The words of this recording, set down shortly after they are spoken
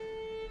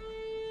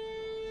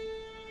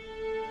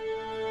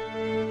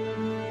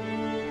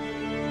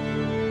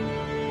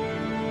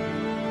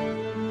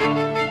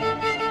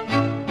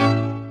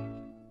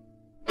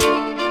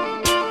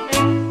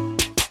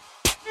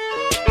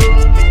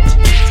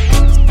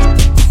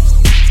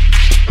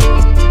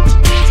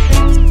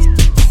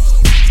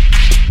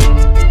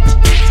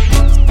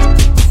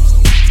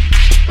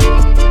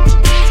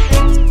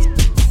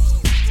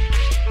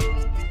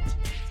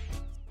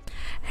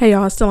Hey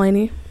y'all, it's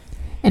Delaney.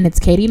 And it's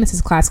Katie, and this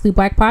is Classically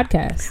Black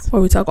Podcast,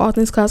 where we talk all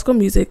things classical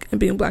music and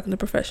being black in the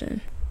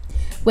profession.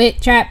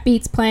 With trap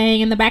beats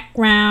playing in the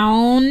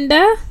background.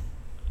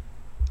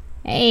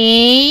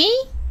 Hey.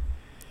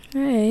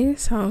 Hey,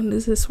 so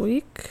this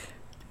week.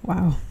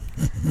 Wow.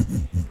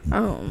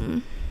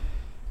 I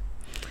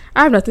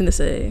have nothing to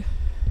say.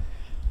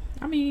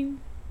 I mean,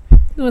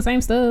 doing the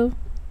same stuff.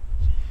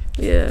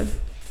 Yeah.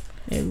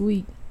 Every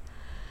week.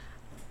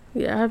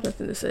 Yeah, I have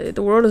nothing to say.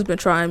 The world has been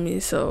trying me,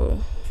 so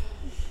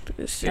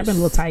it's just... I've been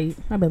a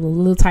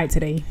little tight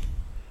today.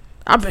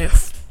 I've been...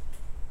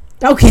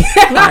 Okay.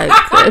 Like,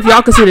 if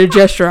y'all can see the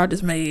gesture I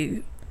just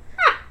made,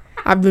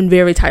 I've been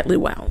very tightly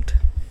wound.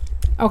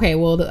 Okay,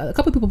 well, a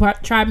couple of people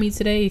tried me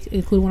today,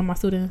 including one of my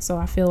students, so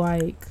I feel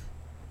like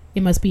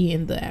it must be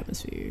in the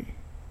atmosphere.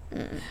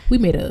 We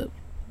made up,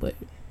 but...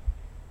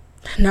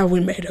 Now we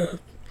made up.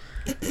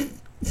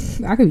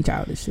 I could be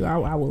childish, too.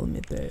 I will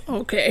admit that.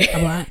 Okay.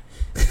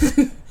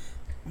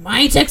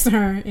 I ain't texting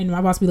her, and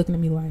my boss be looking at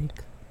me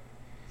like,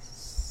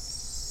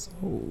 so...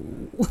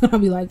 I'll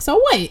be like, so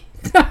what?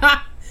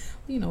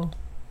 You know,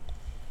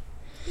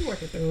 we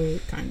working through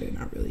it, kind of,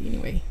 not really.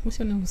 Anyway, what's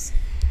your news?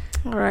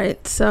 All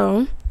right,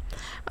 so...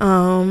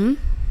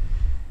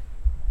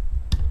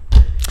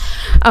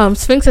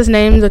 Sphinx has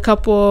named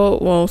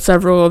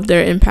several of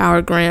their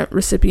Empower Grant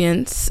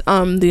recipients.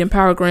 The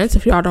Empower Grants,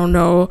 if y'all don't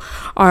know,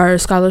 are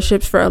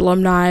scholarships for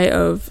alumni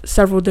of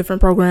several different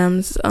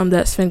programs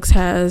that Sphinx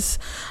has.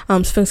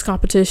 Sphinx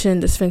Competition,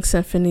 the Sphinx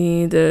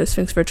Symphony, the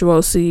Sphinx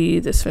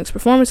Virtuosi, the Sphinx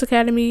Performance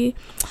Academy,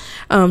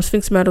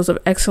 Sphinx Medals of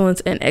Excellence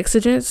and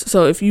Exigence.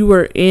 So if you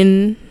were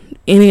in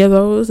any of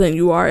those, then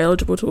you are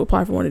eligible to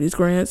apply for one of these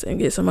grants and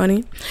get some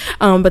money.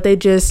 But they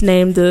just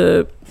named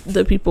the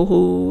people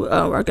who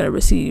are going to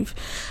receive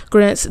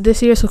grants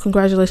this year, so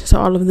congratulations to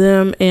all of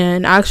them.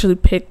 And I actually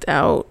picked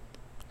out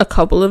a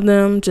couple of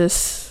them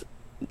just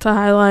to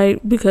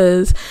highlight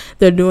because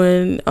they're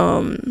doing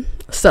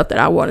stuff that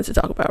I wanted to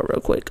talk about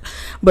real quick.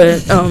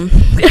 But well,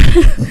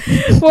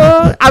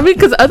 I mean,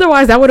 because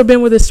otherwise that would have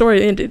been where the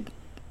story ended.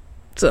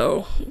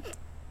 So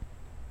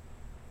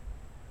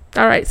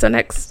all right, so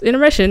next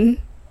intermission.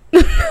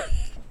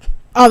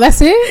 Oh,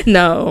 that's it?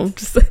 No,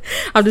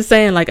 I'm just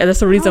saying, like, that's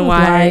the reason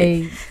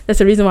why. That's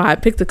the reason why I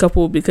picked a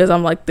couple, because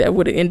I'm like, that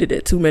would have ended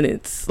at 2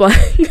 minutes.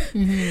 Like,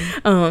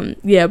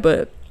 yeah,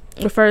 but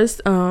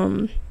first,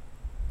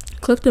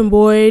 Clifton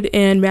Boyd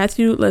and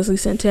Matthew Leslie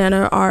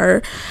Santana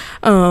are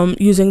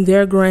using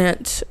their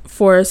grant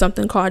for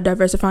something called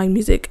Diversifying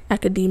Music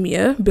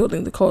Academia,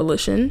 Building the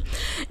Coalition.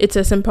 It's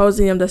a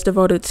symposium that's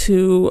devoted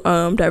to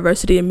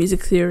diversity in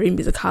music theory,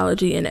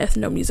 musicology, and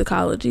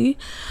ethnomusicology.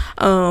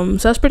 So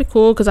that's pretty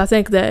cool, because I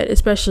think that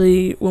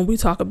especially when we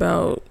talk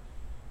about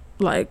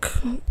like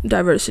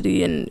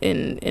diversity and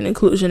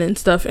inclusion and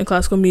stuff in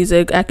classical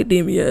music,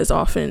 academia is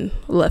often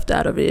left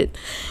out of it.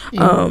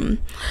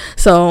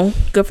 So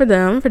good for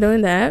them for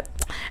doing that.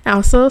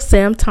 Also,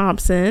 Sam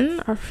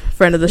Thompson, our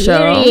friend of the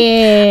show,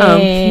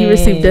 he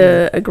received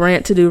a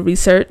grant to do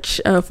research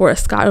for a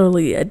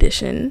scholarly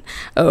edition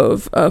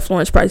of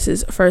Florence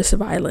Price's first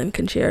violin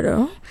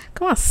concerto.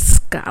 Come on,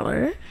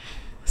 scholar.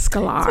 It's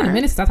been a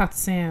minute since I talked to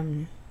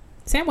Sam.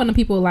 Sam one of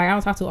the people like I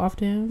don't talk to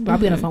often, but I'll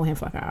be on the phone with him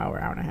for like an hour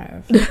and a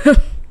half.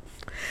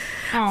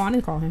 Oh, I need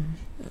to call him.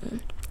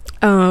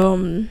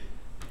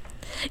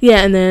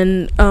 Yeah, and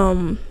then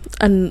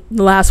and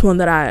the last one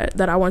that I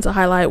wanted to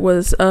highlight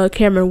was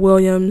Cameron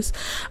Williams,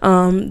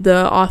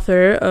 the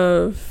author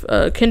of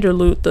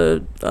Kinderlute,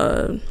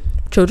 the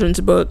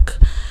children's book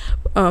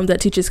that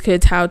teaches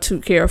kids how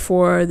to care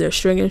for their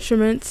string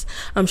instruments.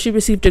 She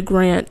received a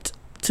grant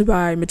to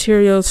buy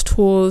materials,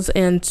 tools,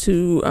 and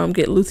to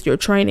get luthier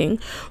training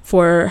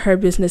for her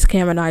business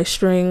Cam and I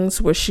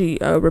Strings, where she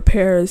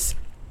repairs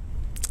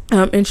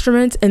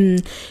instruments,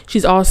 and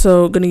she's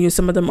also going to use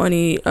some of the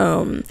money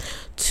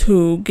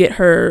to get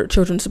her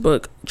children's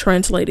book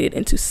translated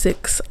into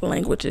 6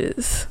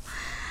 languages.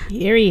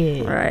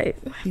 Period. Right.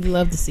 You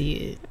love to see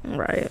it.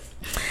 Right.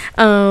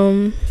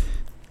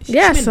 She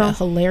made a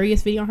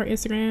hilarious video on her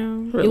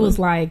Instagram. Really? It was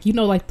like,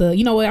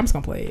 what? I'm just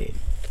gonna play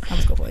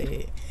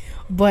it.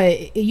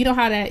 But you know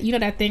how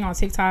that thing on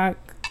TikTok,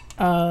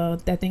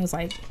 that thing was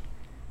like,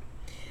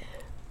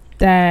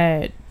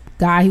 that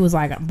guy, he was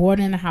like, I'm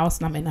bored in the house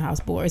and I'm in the house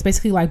bored. It's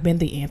basically like been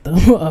the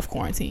anthem of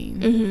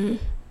quarantine.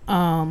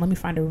 Let me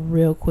find it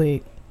real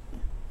quick.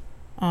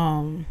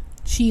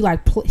 She like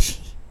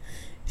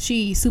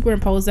she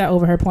superimposed that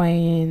over her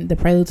playing the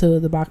prelude to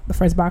the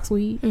first Bach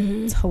suite.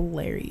 It's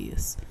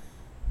hilarious.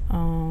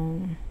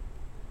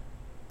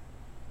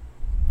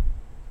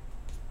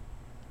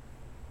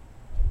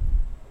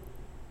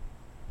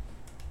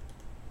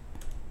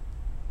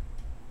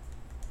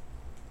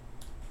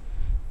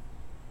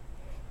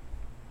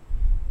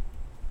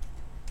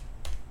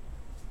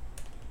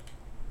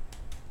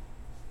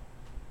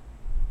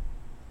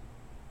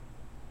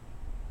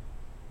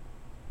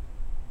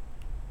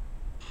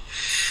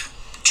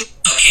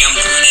 Okay, I'm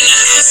born in the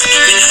house, and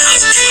I'm in the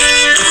house,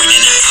 born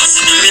in the house,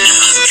 and I'm in the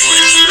house, born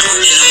in the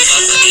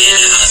motherfucker in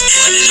the house,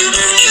 born in the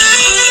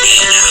motherfucker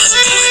in the house,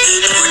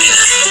 born in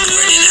the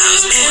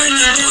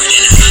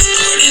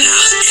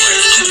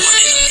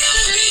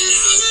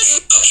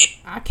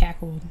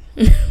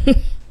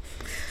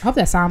I hope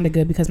that sounded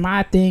good because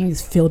my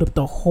things filled up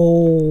the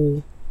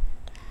whole.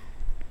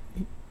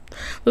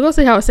 We're gonna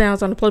see how it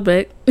sounds on the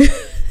playback.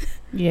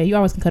 Yeah, you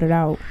always can cut it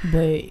out,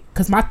 but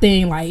because my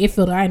thing, like, it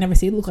filled. I ain't never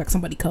see it look like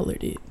somebody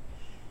colored it.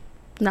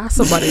 Not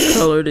somebody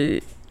colored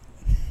it.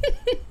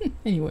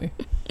 Anyway.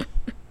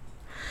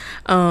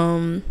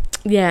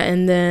 Yeah,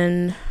 and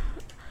then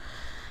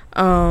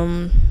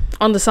on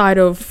the side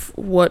of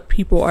what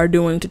people are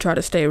doing to try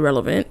to stay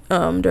relevant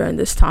during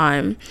this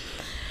time,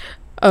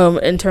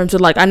 in terms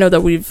of, like, I know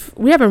that we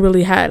haven't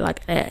really had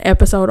like an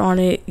episode on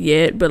it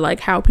yet, but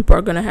like how people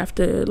are gonna have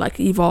to like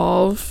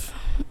evolve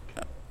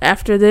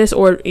after this,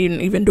 or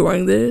even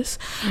during this.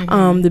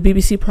 The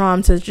BBC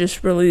Proms has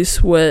just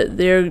released what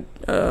they're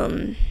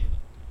going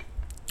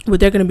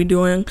to be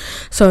doing.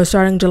 So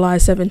starting July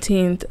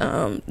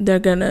 17th, they're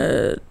going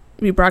to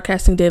be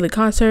broadcasting daily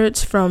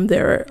concerts from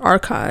their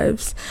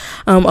archives,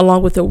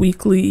 along with a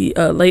weekly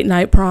late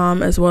night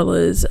prom, as well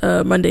as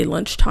a Monday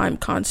lunchtime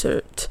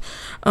concert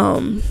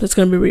that's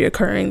going to be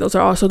reoccurring. Those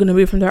are also going to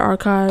be from their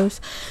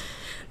archives.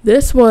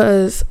 This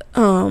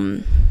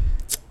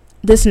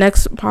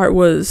next part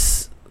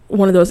was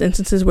one of those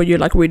instances where you're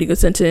like reading a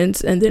sentence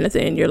and then at the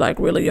end you're like,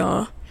 really,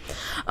 y'all?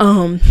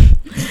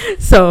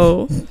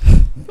 So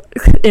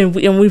and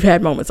we've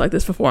had moments like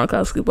this before on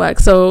Classically Black.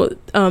 So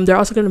they're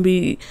also going to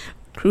be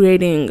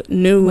creating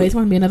new. Wait, it's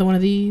going to be another one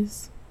of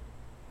these.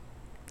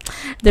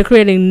 They're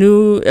creating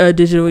new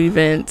digital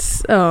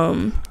events.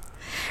 It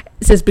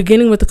says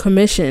beginning with the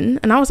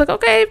commission, and I was like,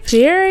 okay,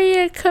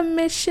 period,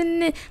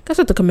 commission. Guess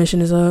what the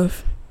commission is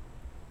of?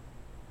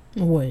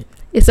 What?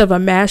 It's of a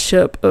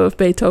mashup of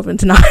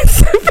Beethoven's Ninth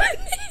Symphony.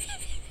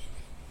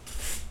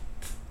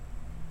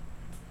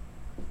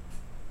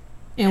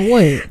 And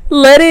what?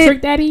 Let it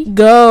Trick Daddy?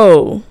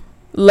 go.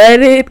 Let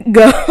it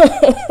go.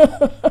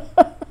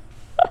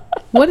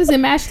 What is it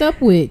mashed up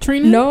with?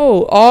 Trina?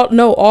 No,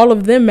 all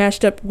of them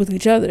mashed up with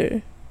each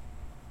other.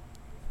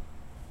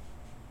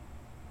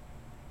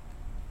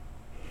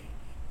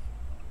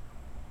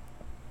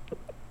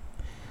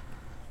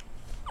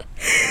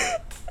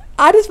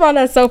 I just found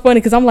that so funny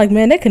because I'm like,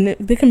 man,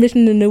 they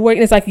commissioned a new work,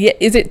 and it's like, yeah,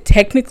 is it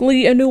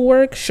technically a new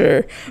work?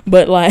 Sure,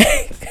 but like,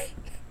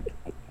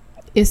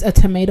 is a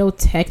tomato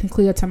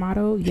technically a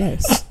tomato?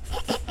 Yes.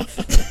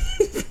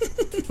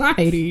 I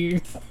hate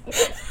you.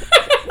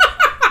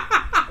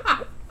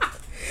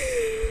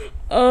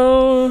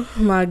 Oh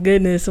my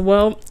goodness.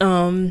 Well,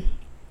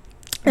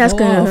 that's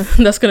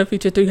gonna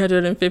feature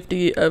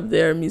 350 of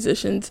their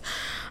musicians.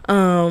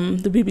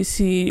 The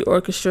BBC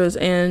orchestras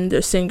and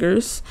their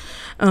singers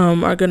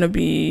are gonna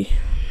be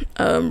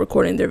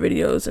recording their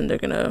videos, and they're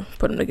gonna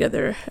put them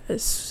together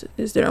as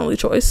is their only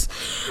choice.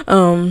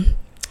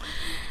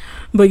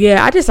 But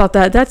yeah, I just thought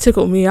that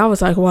tickled me. I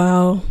was like,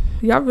 wow,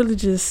 y'all really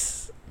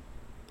just.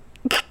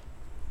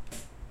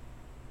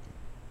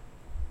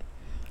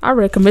 I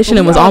read commission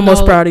and was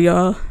almost proud of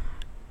y'all.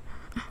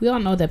 We all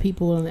know that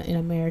people in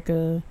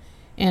America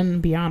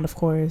and beyond, of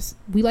course,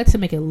 we like to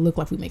make it look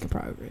like we're making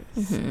progress.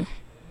 But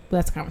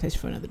that's a conversation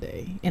for another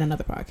day in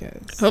another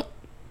podcast.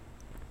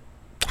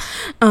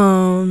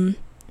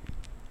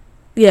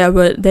 Yeah,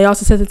 but they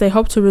also said that they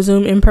hope to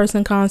resume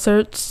in-person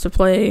concerts to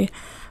play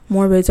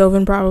more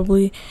Beethoven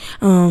probably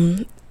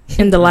in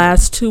the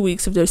last 2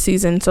 weeks of their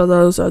season. So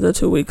those are the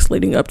 2 weeks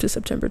leading up to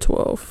September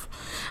 12th.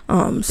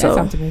 That's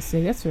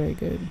optimistic. That's very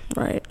good.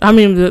 Right. I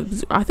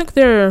mean, I think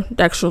they're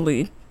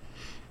actually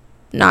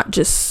not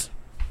just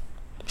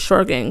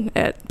shrugging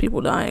at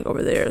people dying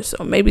over there.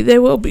 So maybe they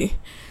will be.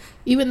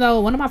 Even though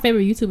one of my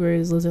favorite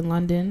YouTubers lives in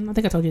London. I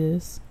think I told you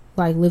this.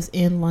 Like, lives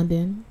in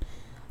London.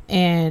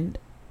 And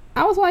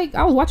I was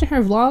watching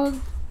her vlog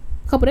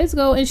a couple days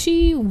ago, and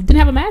she didn't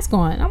have a mask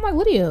on. I'm like,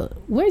 Lydia,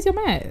 where's your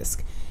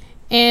mask?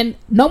 And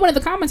no one in the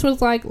comments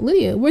was like,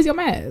 Lydia, where's your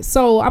mask?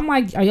 So I'm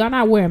like, are y'all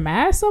not wearing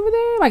masks over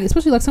there? Like,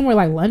 especially like somewhere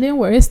like London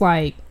where it's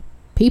like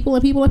people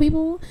and people and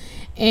people.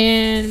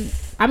 And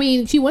I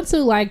mean, she went to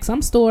like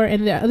some store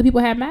and the other people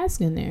had masks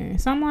in there.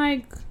 So I'm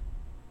like,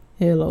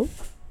 hello.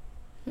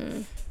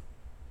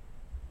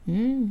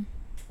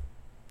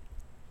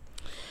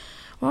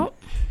 Well,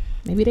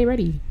 maybe they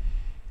ready.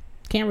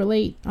 Can't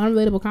relate.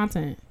 Unrelatable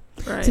content.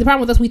 Right. See, the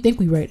problem with us, we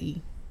think we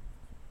ready.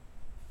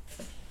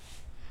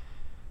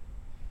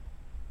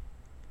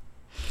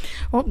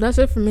 Well, that's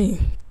it for me.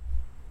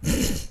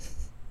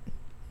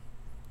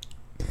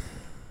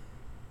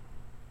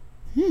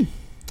 All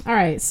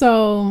right,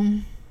 so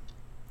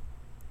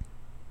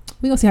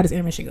we're gonna see how this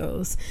intermission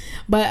goes,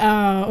 but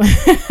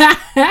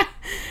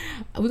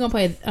we're gonna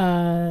play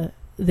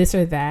This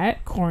or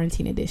That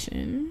Quarantine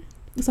Edition.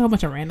 It's a whole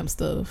bunch of random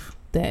stuff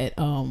that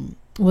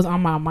was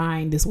on my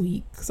mind this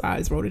week, so I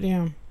just wrote it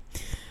down.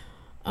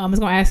 I was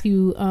gonna ask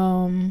you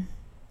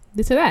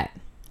this or that.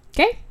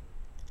 Okay,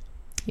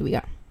 here we go.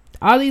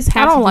 All these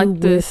have I don't to like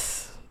do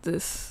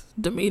this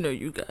demeanor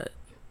you got.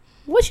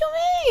 What you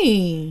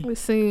mean? It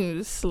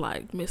seems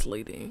like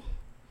misleading.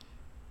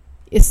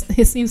 It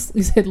seems,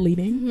 you said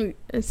leading?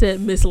 It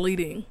said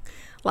misleading.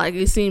 Like,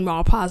 it seemed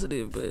all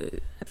positive, but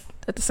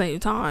at the same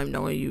time,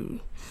 knowing you.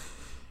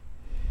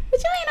 What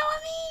you ain't know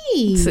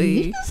me.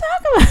 See, you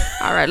talk about.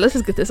 All right, let's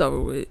just get this over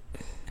with.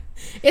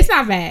 It's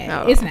not bad.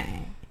 No. It's not.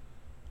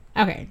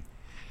 Okay.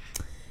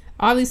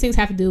 All these things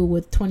have to do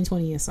with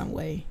 2020 in some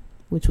way,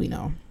 which we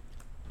know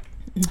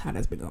how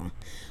that's been going.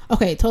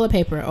 Okay, toilet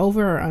paper,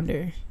 over or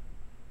under?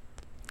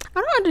 I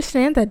don't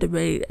understand that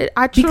debate.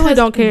 I truly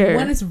don't care.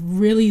 One is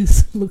really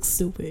looks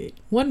stupid.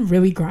 One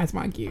really grinds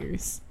my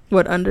gears.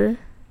 What, under?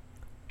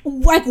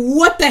 Like,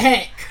 what the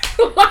heck?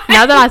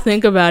 Now that I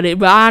think about it,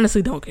 but I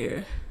honestly don't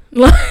care.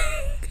 Like,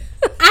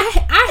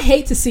 I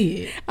hate to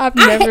see it. I've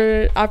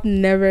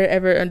never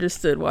ever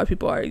understood why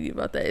people argue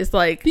about that. It's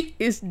like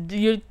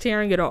you're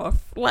tearing it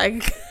off.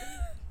 Like,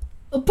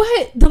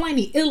 but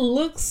Delaney, it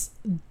looks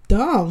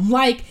dumb.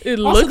 Like, it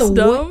looks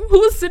dumb.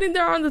 Who's sitting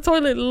there on the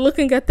toilet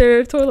looking at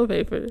their toilet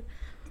paper?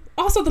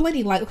 Also,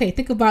 Delaney, like, okay,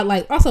 think about,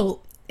 like,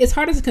 also it's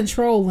harder to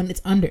control when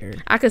it's under.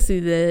 I could see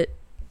that.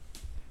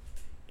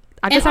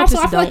 I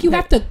feel like you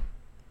have to.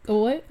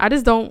 What? I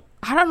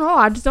don't know.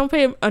 I just don't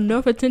pay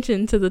enough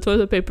attention to the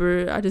toilet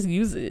paper. I just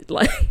use it.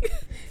 Like,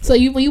 so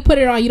when you put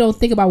it on, you don't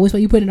think about which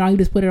way you put it on. You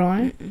just put it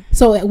on. Mm-mm.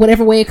 So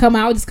whatever way it come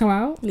out, just come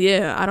out.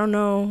 Yeah, I don't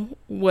know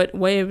what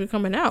way of it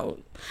coming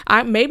out.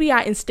 Maybe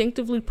I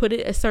instinctively put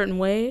it a certain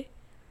way,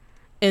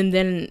 and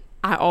then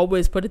I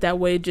always put it that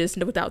way just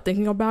without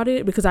thinking about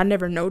it because I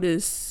never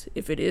notice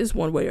if it is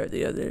one way or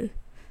the other.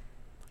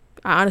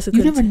 I honestly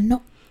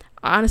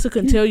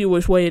couldn't tell you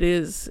which way it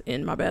is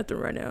in my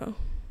bathroom right now.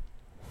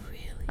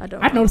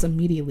 I notice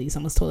immediately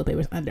someone's toilet paper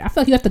is under. I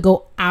feel like you have to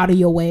go out of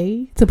your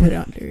way to put it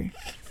under.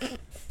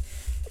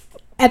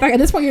 At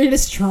this point, you're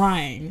just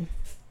trying.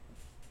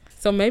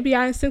 So maybe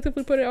I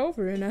instinctively put it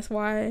over, and that's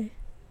why.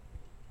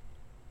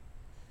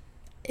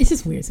 It's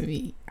just weird to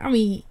me. I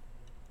mean,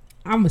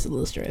 I'm just a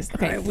little stressed.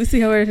 Okay, right, we see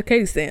how the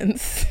case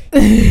stands.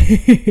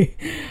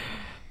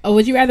 Oh,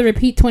 would you rather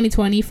repeat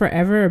 2020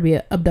 forever or be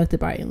abducted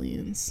by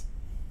aliens?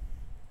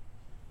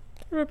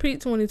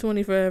 Repeat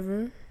 2020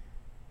 forever.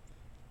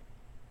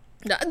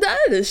 That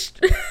is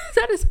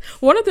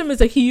one of them is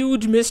a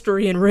huge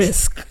mystery and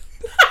risk.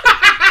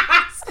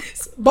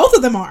 Both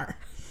of them are.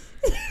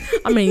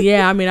 I mean,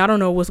 yeah. I mean, I don't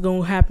know what's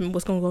going to happen.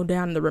 What's going to go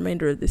down in the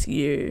remainder of this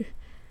year.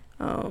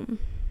 But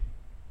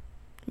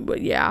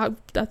yeah,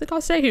 I think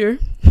I'll stay here.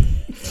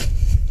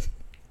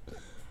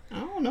 I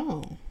don't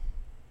know.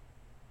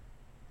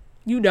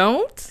 You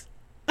don't?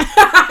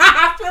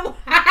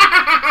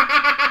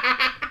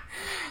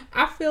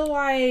 I feel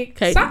like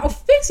stop,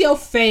 fix your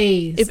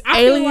face. If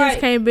aliens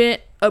came in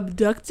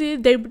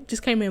abducted, they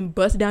just came in and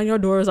bust down your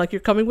doors like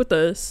you're coming with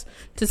us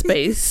to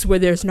space where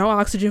there's no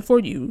oxygen for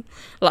you.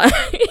 Like,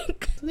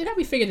 they'd have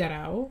we figured that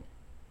out.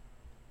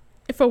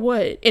 For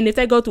what? And if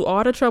they go through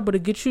all the trouble to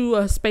get you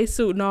a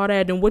spacesuit and all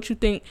that, then what you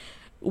think?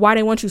 Why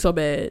they want you so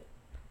bad?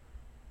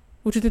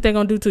 What you think they're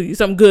gonna do to you?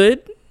 Something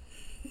good?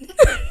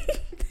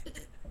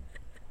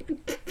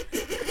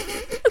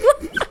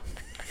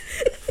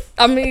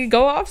 I mean,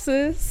 go off,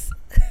 sis.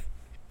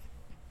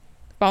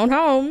 Phone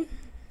home.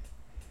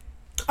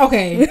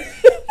 Okay.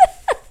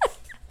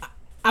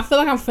 I feel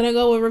like I'm finna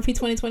go with repeat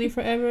 2020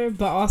 forever,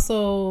 but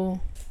also,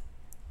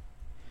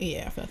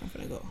 yeah, I feel like I'm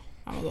finna go.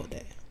 I'm gonna go with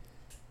that.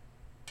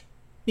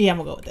 Yeah, I'm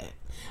gonna go with that.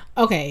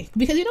 Okay,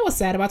 because you know what's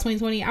sad about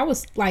 2020? I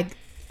was like,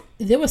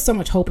 there was so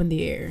much hope in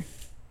the air,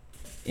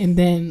 and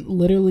then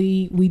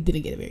literally we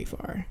didn't get very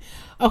far.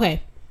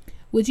 Okay,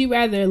 would you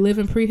rather live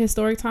in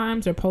prehistoric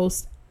times or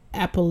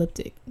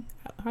post-apocalyptic?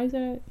 How is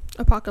that?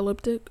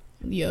 Apocalyptic.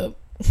 Yup.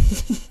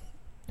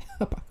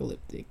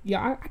 Apocalyptic.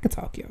 Yeah, I could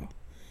talk, y'all.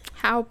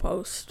 How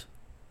post?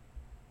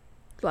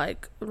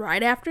 Like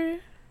right after?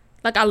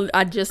 Like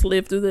I just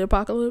lived through the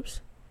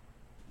apocalypse?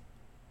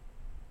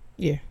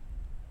 Yeah.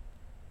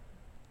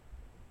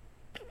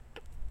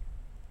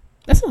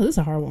 This is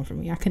a hard one for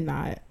me. I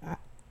cannot.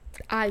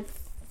 I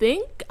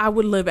think I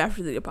would live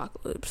after the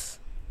apocalypse.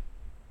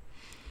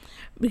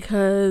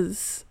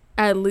 Because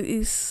at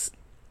least,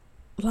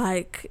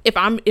 like, if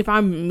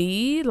I'm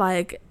me,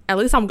 like, at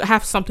least I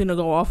have something to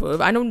go off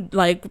of. I know,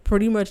 like,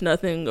 pretty much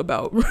nothing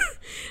about,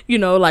 you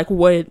know, like,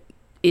 what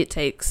it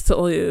takes to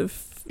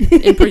live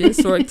in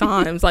prehistoric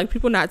times. Like,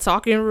 people not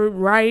talking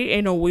right,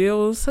 ain't no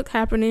wheels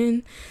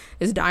happening.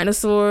 It's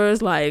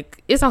dinosaurs.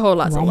 Like, it's a whole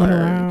lot to learn.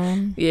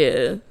 Around.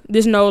 Yeah.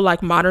 There's no,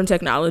 like, modern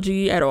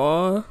technology at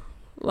all.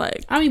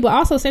 Like, I mean, but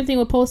also same thing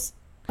with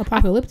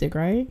post-apocalyptic,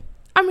 right?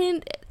 I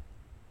mean,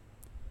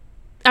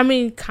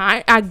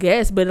 I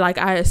guess, but like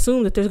I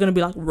assume that there's gonna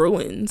be like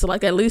ruins,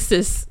 like at least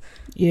there's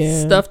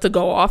stuff to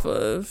go off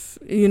of,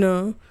 you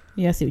know.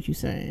 Yeah, I see what you're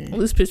saying. At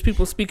least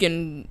people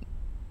speaking.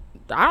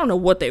 I don't know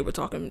what they were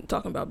talking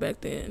about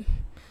back then.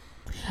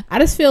 I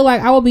just feel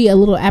like I would be a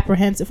little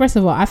apprehensive. First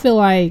of all, I feel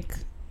like,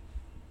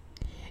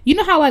 you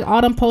know how like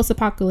all them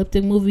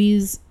post-apocalyptic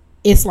movies,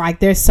 it's like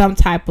there's some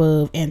type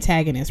of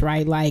antagonist,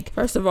 right? Like,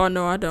 first of all,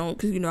 no, I don't,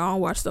 because you know I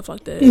don't watch stuff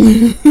like that.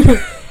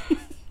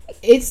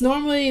 It's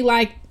normally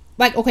like,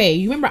 okay,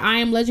 you remember I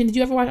Am Legend? Did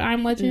you ever watch I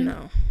Am Legend?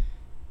 No.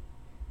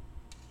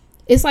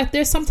 It's like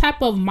there's some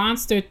type of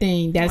monster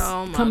thing that's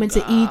coming to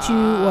eat you,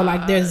 or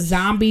like there's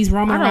zombies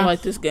roaming around. I don't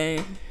like this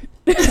game.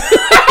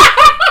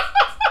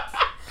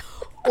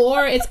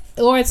 or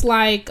it's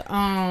like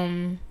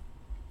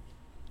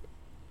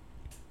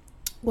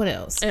what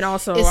else? And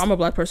also, I'm a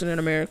black person in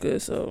America,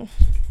 so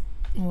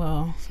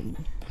well,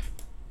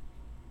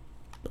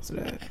 what's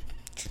that?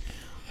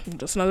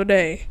 Just another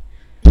day,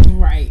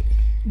 right?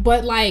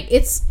 But like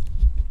it's.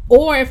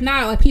 Or if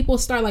not, like people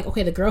start like,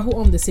 okay, The Girl Who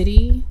Owned the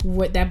City,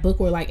 what that book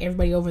where like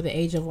everybody over the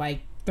age of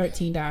like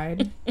 13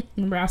 died.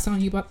 Remember I was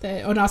telling you about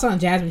that? Oh no, I was telling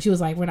Jasmine. She was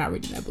like, we're not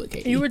reading that book,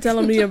 Katie. You were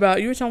telling me about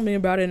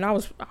it, and I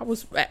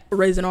was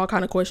raising all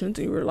kind of questions,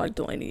 and you were like,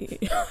 Delaney,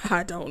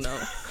 I don't know.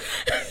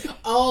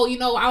 Oh,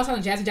 I was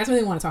telling Jasmine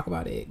didn't want to talk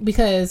about it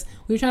because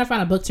we were trying to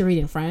find a book to read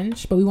in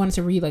French, but we wanted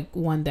to read like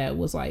one that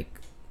was like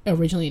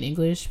originally in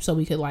English so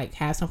we could like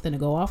have something to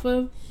go off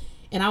of.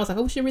 And I was like,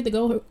 oh, we should read The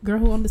Girl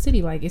Who Owned the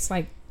City. Like it's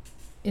like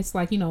it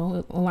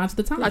aligns with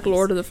the times. Like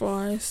Lord of the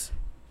Flies.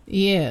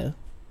 Yeah.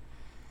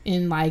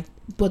 And like,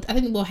 but I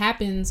think what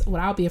happens,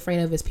 what I'll be afraid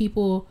of is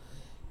people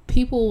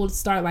would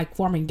start like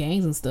forming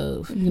gangs and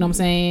stuff. You know what I'm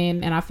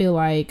saying? And I feel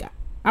like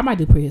I might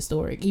do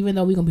prehistoric, even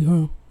though we're gonna be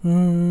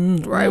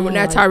right when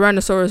that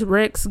Tyrannosaurus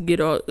Rex get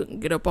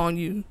up on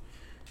you.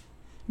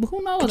 But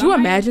who knows? Could you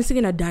imagine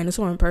seeing a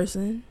dinosaur in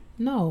person?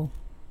 No,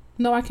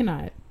 I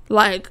cannot.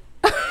 Like,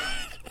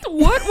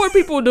 what were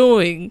people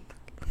doing?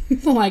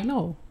 Like,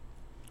 no.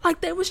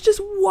 Like they was just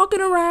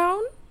walking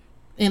around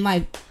and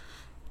like.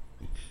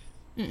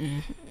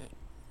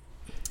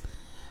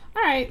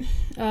 All right,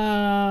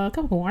 a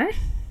couple more.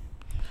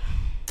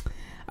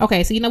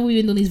 Okay, so we've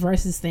been doing these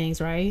versus things,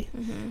 right?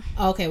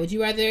 Mm-hmm. Okay, would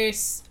you rather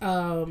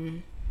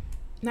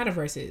not a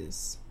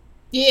versus?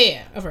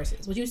 Yeah, a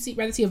versus. Would you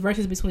rather see a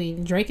versus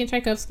between Drake and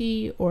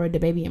Tchaikovsky or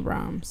DaBaby and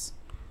Brahms?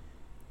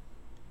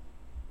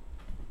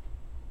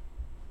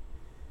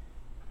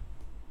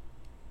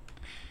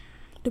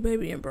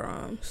 DaBaby and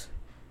Brahms.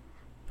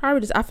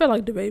 Probably just. I feel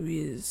like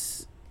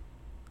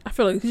I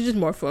feel like he's just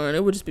more fun.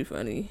 It would just be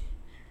funny.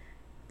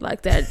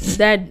 Like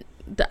that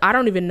I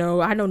don't even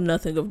know. I know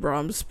nothing of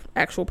Brahms'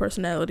 actual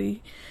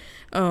personality.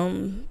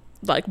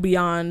 Like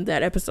beyond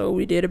that episode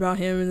we did about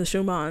him and the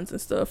Schumanns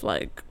and stuff.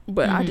 Like,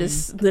 but I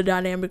just the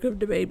dynamic of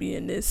DaBaby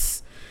and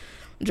this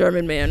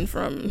German man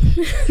from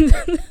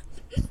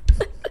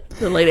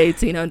the late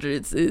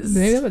 1800s is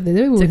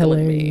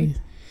tickling me.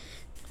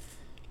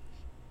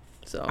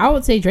 So I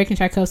would say Drake and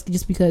Tchaikovsky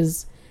just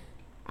because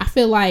I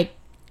feel like.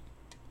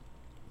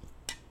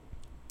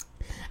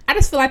 I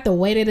just feel like the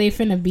way that they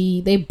finna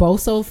be, they both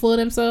so full of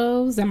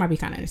themselves, that might be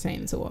kind of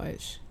entertaining to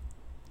watch.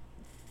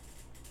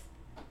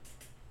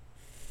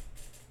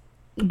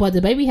 But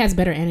DaBaby has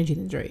better energy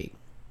than Drake.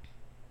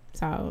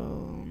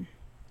 So,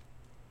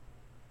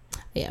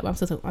 yeah, but I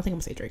think I'm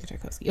gonna say Drake and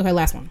Tchaikovsky. Okay,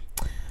 last one.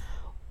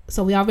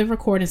 So we all been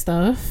recording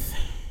stuff.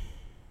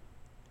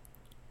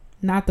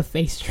 Not the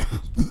face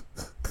drum.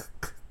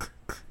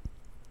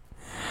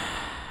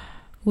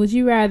 Would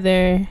you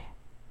rather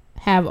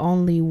have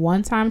only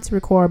one time to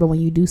record, but when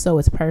you do so,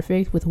 it's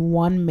perfect with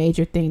one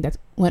major thing that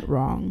went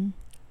wrong,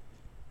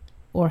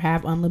 or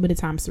have unlimited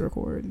times to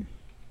record?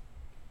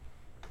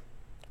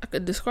 I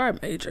could describe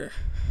major.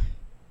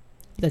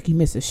 Like you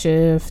missed a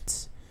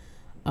shift,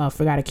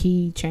 forgot a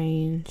key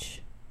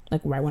change,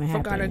 like right when it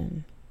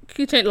happened.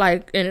 Key change,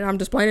 like, and I'm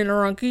just playing in the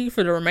wrong key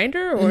for the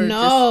remainder, or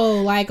no?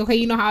 Just... Like, okay,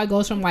 you know how it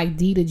goes from like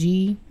D to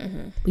G.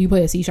 Mm-hmm. You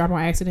play a C sharp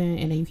on accident,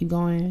 and then you keep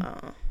going.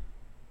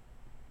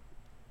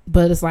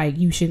 But it's like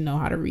you should know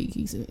how to read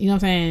keys. You know what I'm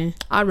saying?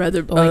 I'd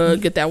rather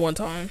get that one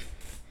time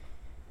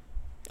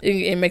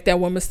and make that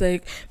one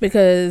mistake,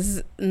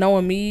 because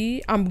knowing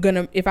me,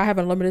 if I have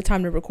unlimited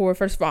time to record,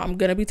 first of all, I'm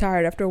gonna be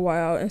tired after a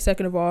while, and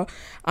second of all,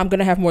 I'm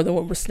gonna have more than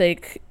one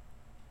mistake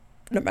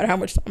no matter how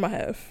much time I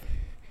have.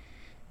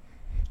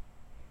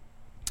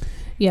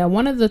 Yeah,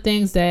 one of the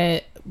things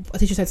that a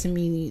teacher said to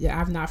me that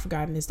I've not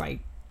forgotten is like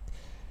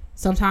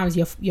sometimes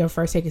your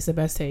first take is the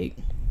best take.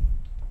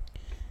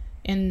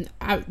 And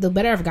the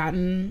better I've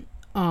gotten,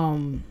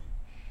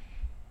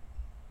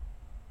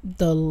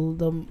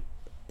 the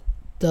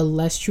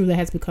less true that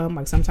has become.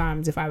 Like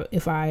sometimes if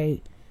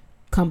I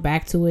come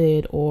back to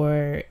it,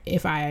 or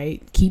if I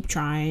keep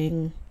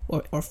trying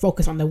or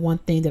focus on the one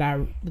thing that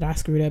I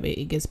screwed up,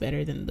 it gets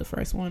better than the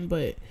first one.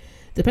 But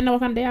depending on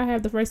what kind of day I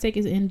have, the first take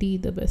is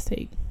indeed the best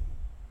take.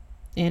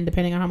 And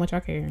depending on how much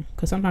I care,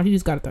 because sometimes you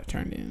just gotta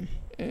turn in.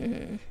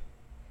 Mm-hmm.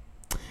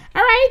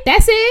 All right,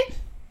 that's it.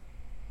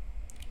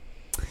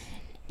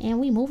 And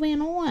we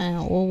moving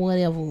on or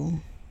whatever.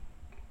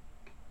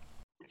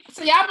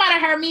 So y'all might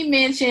have heard me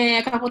mention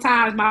a couple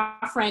times my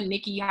friend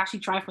Nikki, how she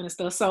trifling and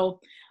stuff.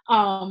 So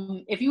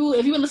if you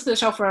been listening to the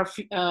show for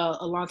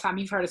a long time,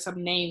 you've heard of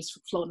some names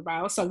floating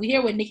about. So we're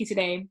here with Nikki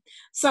today.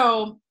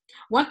 So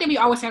one thing we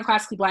always say on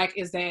Classically Black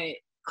is that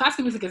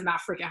classical music is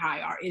not freaking high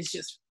art. It's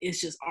just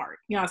art.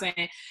 You know what I'm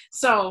saying?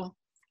 So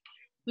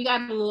we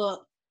have a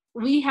little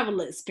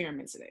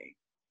experiment today.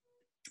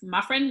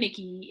 My friend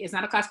Nikki is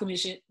not a classical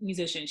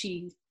musician.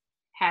 She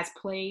has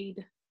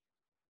played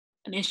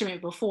an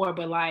instrument before,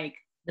 but like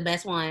the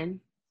best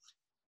one.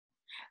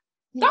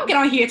 Don't get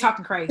on here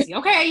talking crazy,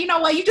 okay? You know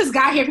what? You just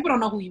got here. People don't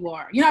know who you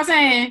are. You know what I'm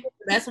saying?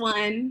 The best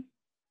one.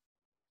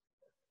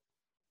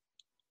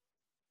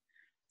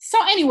 So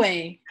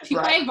anyway, she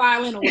played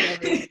violin or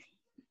whatever.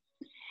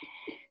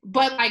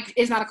 But like,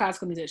 it's not a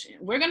classical musician.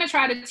 We're gonna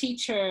try to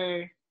teach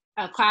her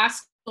a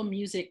classical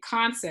music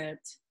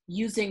concept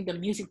using the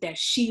music that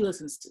she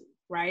listens to,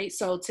 right?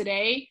 So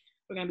today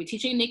we're gonna be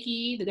teaching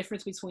Nikki the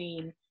difference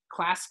between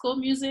classical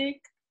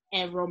music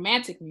and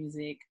romantic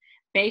music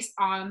based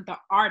on the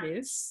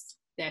artist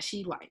that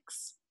she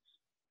likes.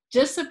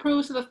 Just to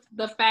prove to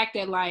the fact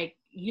that like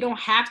you don't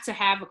have to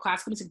have a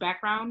classical music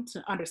background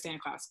to understand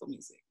classical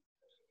music.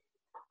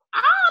 I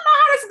don't know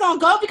how this is gonna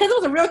go because it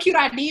was a real cute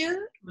idea.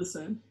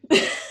 Listen.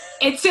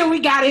 Until we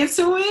got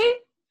into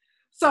it.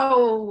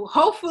 So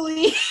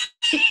hopefully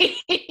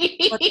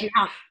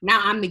now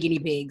I'm the guinea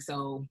pig,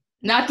 so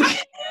Not the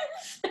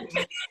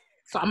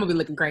so I'm gonna be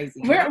looking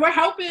crazy. we're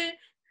hoping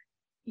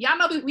y'all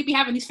know we be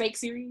having these fake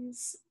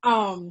series.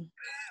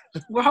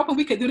 We're hoping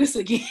we could do this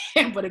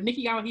again. But if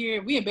Nikki out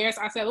here, we embarrass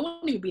ourselves, it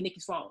won't even be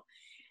Nikki's fault.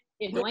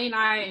 If Delaney and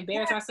I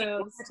embarrass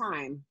ourselves. The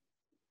time.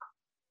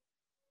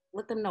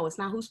 Let them know it's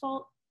not whose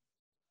fault.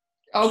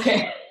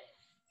 Okay.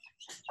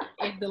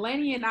 If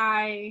Delaney and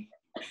I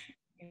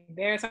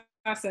embarrass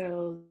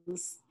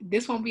ourselves,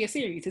 this won't be a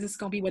series. This is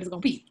gonna be what it's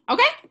gonna be.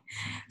 Okay?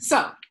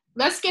 So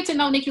let's get to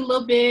know Nikki a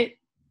little bit.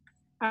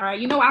 All right,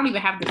 you know I don't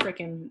even have the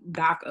freaking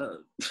doc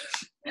up.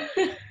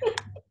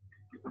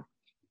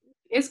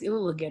 It's a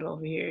little ghetto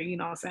over here, you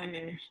know what I'm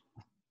saying?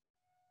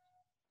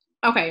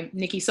 Okay,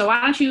 Nikki, so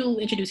why don't you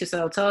introduce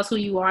yourself? Tell us who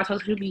you are, tell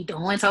us who you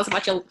doing, tell us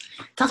about your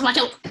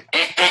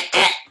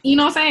you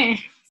know what I'm saying?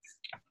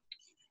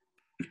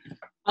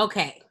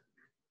 Okay.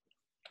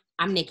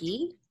 I'm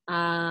Nikki.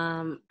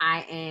 I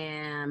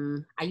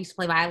used to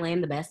play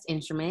violin, the best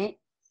instrument.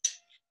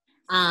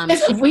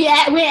 We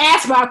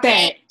asked about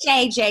that.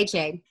 J.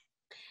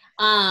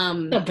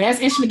 The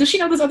best instrument. Does she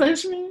know those other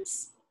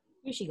instruments?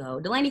 Here she go.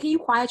 Delaney, can you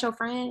quiet your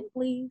friend,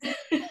 please?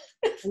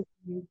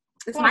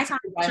 It's my time,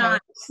 Sean.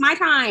 It's my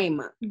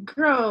time.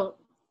 Girl.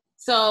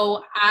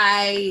 So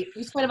I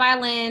used to play the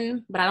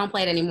violin, but I don't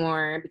play it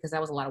anymore because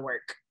that was a lot of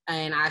work.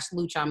 And I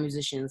salute y'all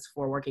musicians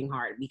for working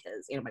hard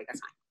because anybody got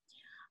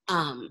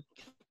time.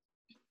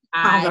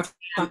 I don't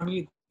got time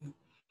either.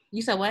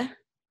 You said what?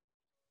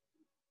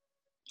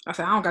 I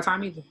said I don't got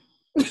time either.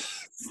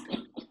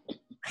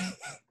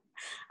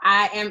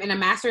 I am in a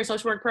Master of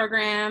Social Work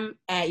program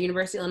at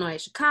University of Illinois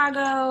at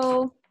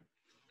Chicago.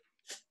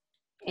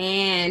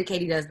 And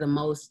Katie does the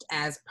most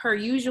as per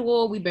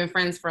usual. We've been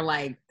friends for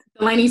like...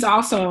 Delaney's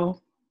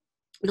also...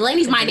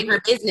 Delaney's minding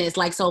her business,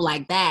 like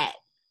that.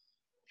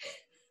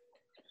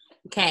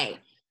 Okay.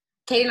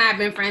 Katie and I have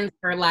been friends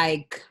for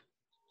like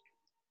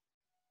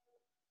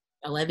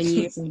 11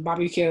 years.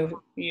 Bobby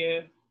Kill, yeah.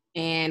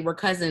 And we're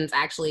cousins,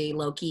 actually,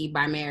 low-key,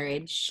 by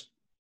marriage.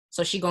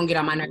 So she gonna get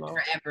on my nerves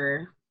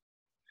forever.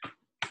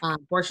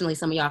 Fortunately,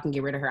 some of y'all can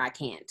get rid of her. I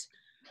can't.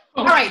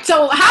 All right,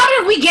 so how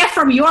did we get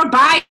from your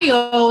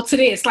bio to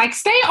this? Like,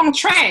 stay on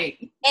track.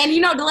 And, you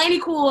know, Delaney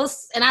cool,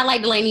 and I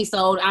like Delaney,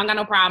 so I don't got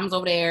no problems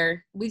over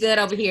there. We good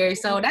over here,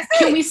 so that's it.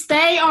 Can we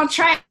stay on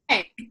track?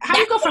 How do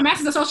you go from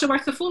Masters of Social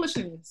Work to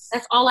foolishness?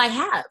 That's all I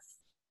have.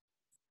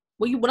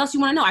 What else you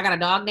want to know? I got a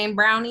dog named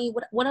Brownie.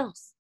 What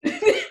else?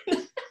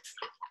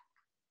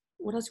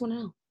 What else you want to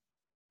know?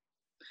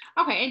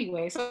 Okay,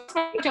 anyway, so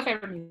what's your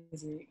favorite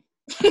music?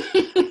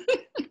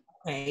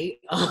 Okay.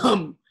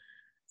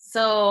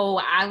 So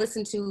I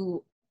listen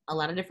to a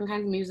lot of different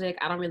kinds of music.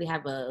 I don't really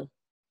have a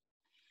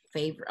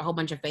whole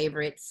bunch of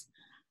favorites.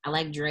 I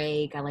like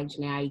Drake. I like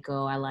Jhené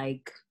Aiko. I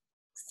like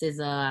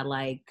SZA. I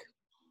like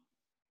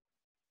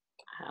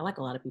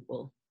a lot of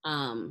people.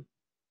 I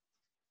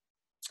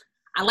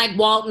like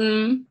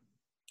Walton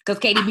because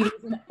Katie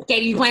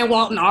be playing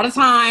Walton all the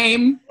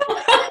time.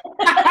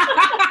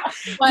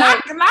 But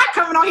not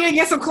coming on here and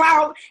get some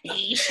clout.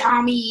 Hey,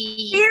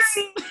 Shami.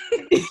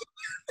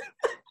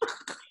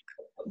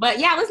 But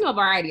yeah, listen to a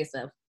variety of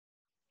stuff.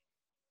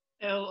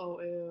 LOL.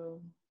 You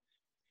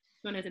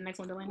want to hit the next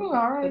one, Delaney? Oh,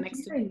 all right. The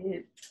next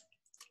two.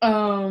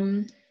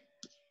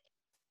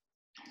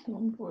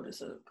 Let me pull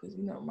this up because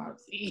you know my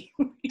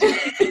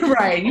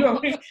right. You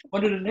want to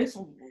do the next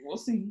one? We'll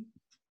see.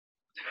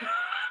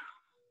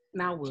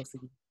 Now we'll see.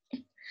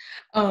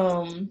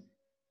 All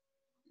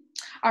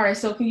right.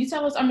 So can you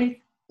tell us? I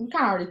mean, we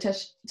kind of already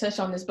touched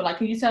on this, but like,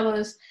 can you tell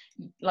us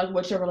like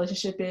what your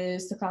relationship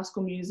is to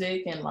classical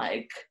music and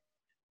like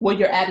what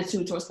your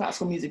attitude towards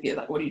classical music is?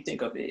 Like, what do you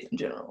think of it in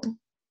general?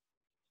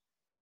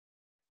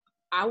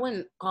 I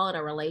wouldn't call it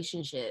a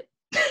relationship.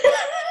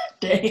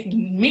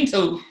 Dang, me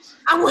too.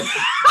 Me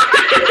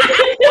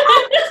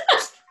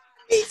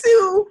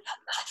too.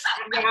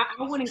 Yeah, I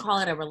wouldn't call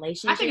it a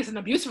relationship. I think it's an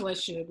abusive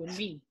relationship with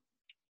me.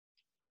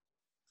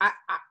 I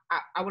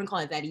wouldn't call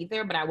it that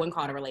either, but I wouldn't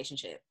call it a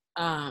relationship.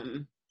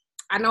 I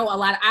know a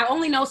lot. I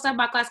only know stuff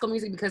about classical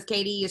music because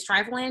Katie is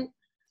trifling.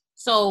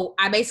 So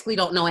I basically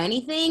don't know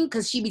anything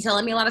because she be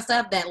telling me a lot of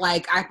stuff that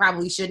like I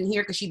probably shouldn't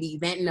hear because she be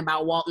venting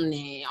about Walton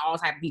and all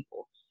type of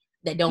people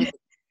that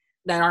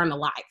aren't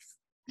alive.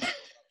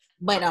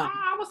 But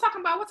I was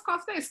talking about what's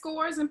called today,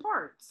 scores and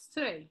parts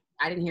today.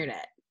 I didn't hear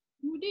that.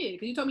 You did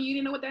because you told me you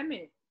didn't know what that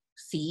meant.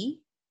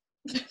 See?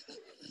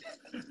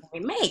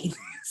 made.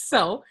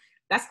 So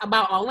that's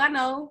about all I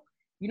know.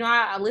 You know,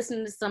 I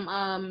listen to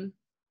some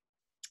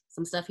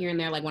stuff here and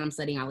there. Like when I'm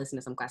studying, I listen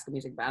to some classical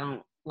music, but I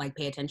don't like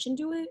pay attention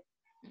to it.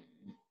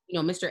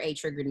 You know, Mr. A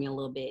triggered me a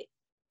little bit.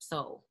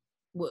 So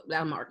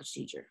I'm an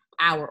orchestra teacher,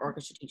 our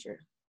orchestra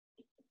teacher.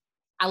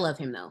 I love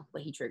him though,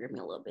 but he triggered me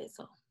a little bit.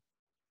 So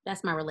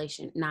that's my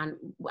relation.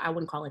 I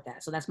wouldn't call it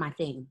that. So that's my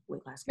thing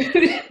with classical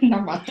music.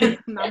 Not my thing.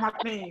 Not my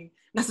thing.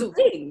 That's the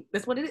thing.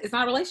 That's what it is. It's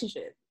not a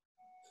relationship.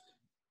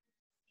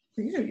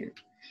 Yeah.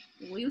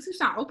 Well, you should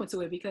not open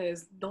to it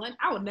because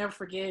I would never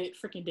forget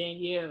freaking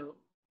Danielle.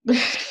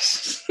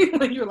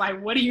 When you're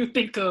like, what do you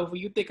think of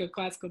when you think of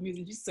classical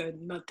music? You said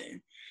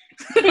nothing.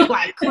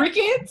 Like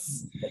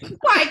crickets?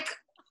 Like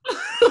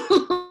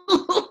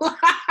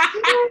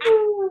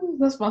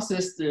that's my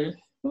sister.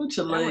 What's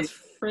your that was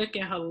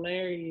freaking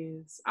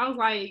hilarious. I was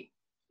like,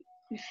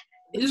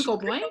 is this go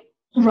blank?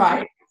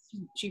 Right.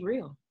 She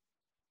real.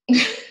 At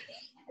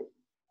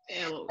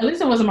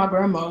least it wasn't my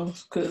grandma,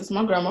 because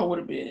my grandma would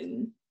have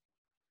been.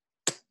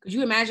 Could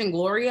you imagine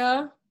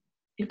Gloria?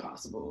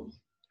 Impossible.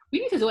 We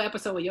need to do an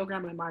episode with your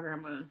grandma and my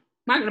grandma.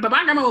 But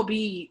my grandma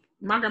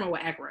will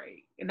act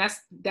right, and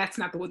that's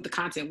not the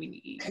content we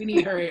need. We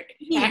need her at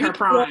her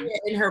prime.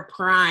 In her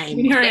prime.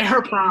 We need her in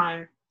her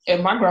prime.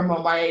 And my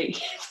grandma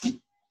might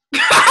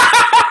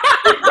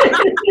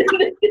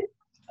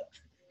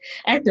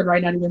acting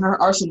right, not even her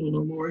arsenal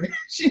no more.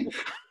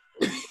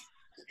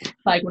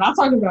 Like when I'm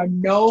talking about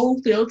no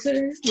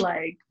filter,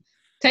 like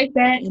take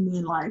that and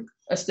then like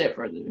a step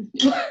further.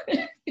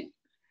 I feel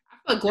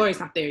like Gloria's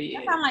not there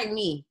yet. You sound like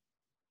me.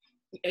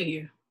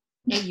 Yeah.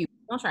 And you.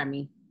 Don't try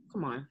me.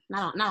 Come on.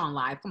 Not on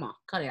live. Come on.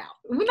 Cut it out.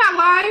 We're not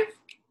live.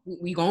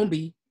 We gonna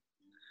be.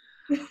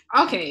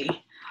 Okay.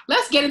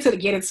 Let's get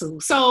into.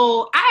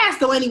 So I asked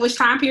Delaney which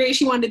time period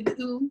she wanted to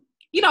do.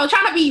 You know,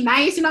 trying to be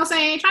nice, you know what I'm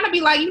saying? Trying to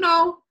be like, you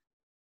know,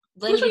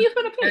 which one you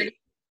finna pick?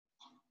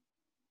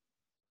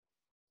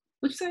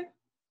 What'd you say?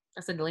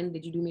 I said, Delaney,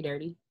 did you do me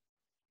dirty?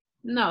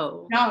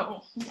 No,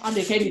 I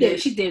did Katie dirty.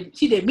 She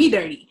did me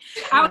dirty.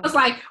 I was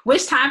like,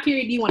 which time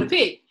period do you want to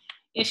pick?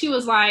 And she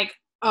was like,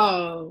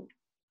 oh,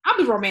 I'll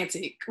be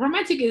romantic.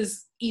 Romantic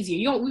is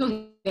easier. We're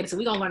gonna get it, so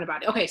we're gonna learn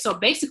about it. Okay, so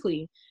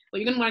basically what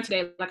you're gonna learn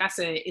today, like I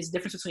said, is the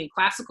difference between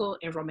classical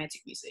and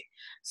romantic music.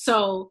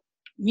 So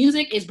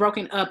music is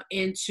broken up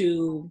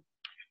into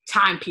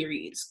time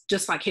periods,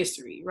 just like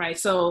history, right?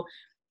 So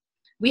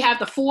we have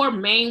the four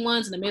main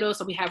ones in the middle.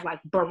 So we have like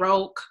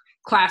Baroque,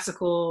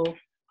 classical,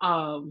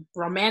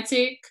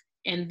 romantic,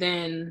 and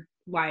then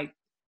like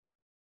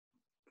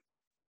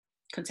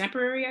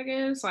contemporary, I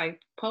guess, like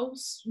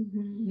post,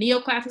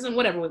 neoclassicism,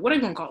 whatever you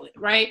want to call it,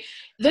 right?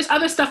 There's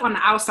other stuff on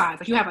the outside.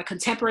 Like you have like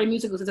contemporary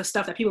music, which is the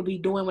stuff that people be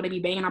doing when they be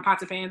banging on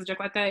pots and pans and stuff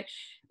like that,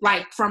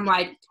 like from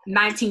like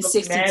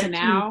 1960 to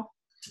now.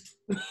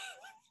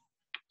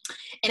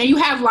 And then you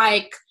have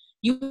like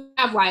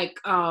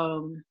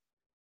dang,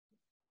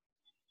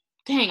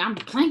 I'm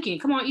blanking.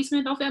 Come on,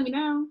 Eastman, don't fail me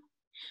now.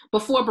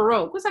 Before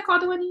Baroque, what's that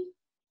called, Delaney?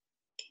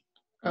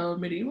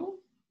 Medieval.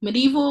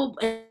 Medieval,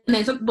 and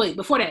then wait,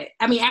 before that.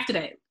 I mean, after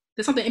that,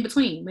 there's something in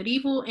between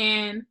medieval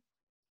and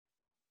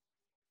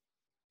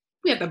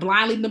we have to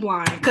blind leading the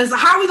blind. Because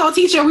how are we gonna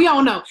teach her? We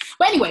don't know.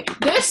 But anyway,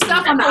 there's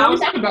stuff on the outside. We're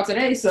talking about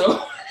today,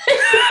 so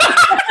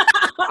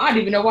I don't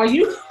even know why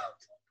you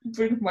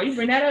bring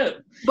that up.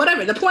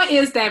 Whatever. The point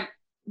is that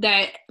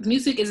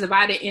music is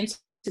divided into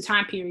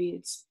time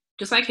periods,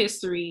 just like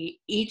history.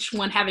 Each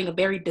one having a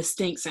very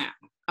distinct sound.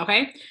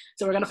 Okay,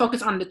 so we're gonna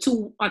focus on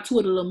two of the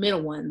little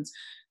middle ones.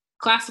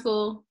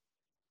 Classical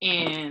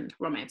and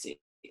romantic.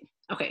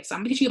 Okay, so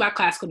I'm gonna teach you about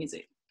classical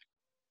music.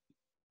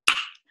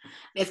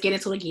 Let's get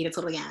into it.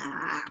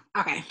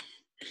 Okay.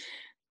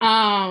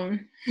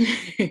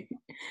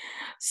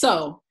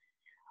 So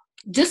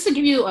just to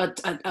give you a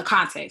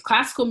context,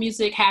 classical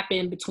music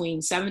happened between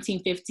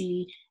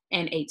 1750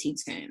 and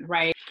 1810,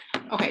 right?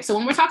 Okay, so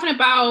when we're talking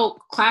about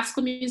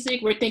classical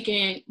music, we're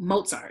thinking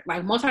Mozart.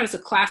 Like Mozart is a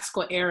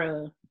classical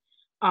era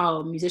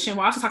musician.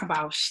 We're also talking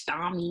about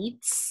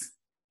Stamitz.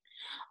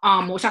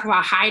 We're talking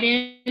about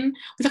Haydn. We're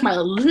talking about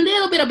a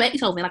little bit of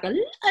Beethoven, like a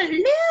little bit of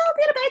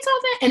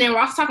Beethoven. And then we're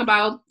also talking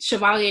about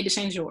Chevalier de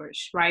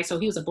Saint-Georges, right? So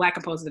he was a Black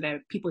composer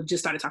that people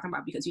just started talking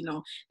about because, you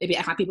know, they be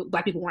acting like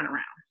Black people weren't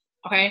around,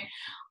 okay?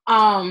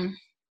 I'm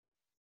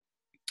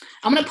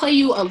going to play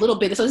you a little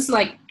bit. So this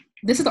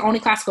is the only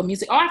classical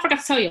music. Oh, I forgot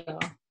to tell y'all.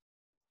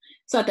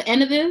 So at the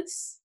end of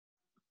this,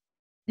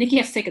 Nikki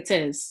has to take a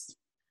test.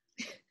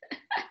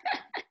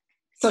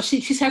 So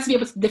she has to be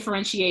able to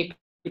differentiate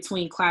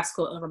between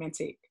classical and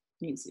romantic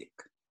music.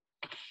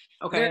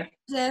 Okay.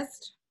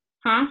 Test?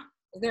 Huh?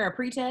 Is there a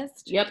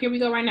pre-test? Yep, here we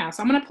go right now.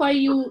 So I'm gonna play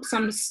you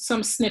some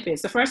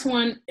snippets. The first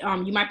one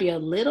you might be a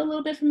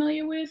little bit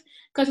familiar with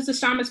because it's a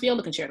Stamitz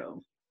Viola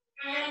Concerto.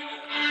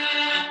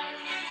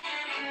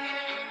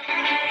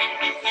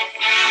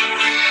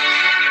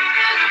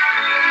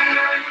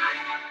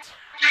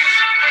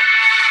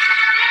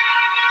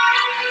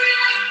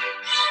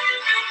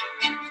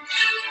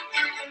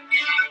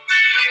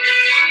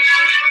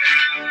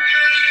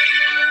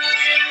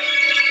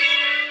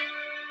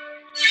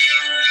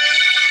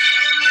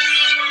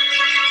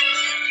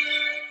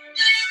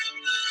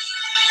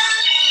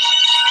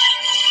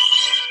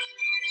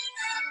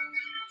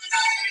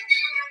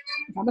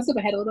 I'm gonna skip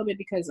ahead a little bit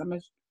because I'm gonna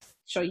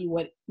show you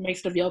what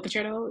makes the viola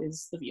concerto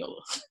is the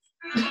viola.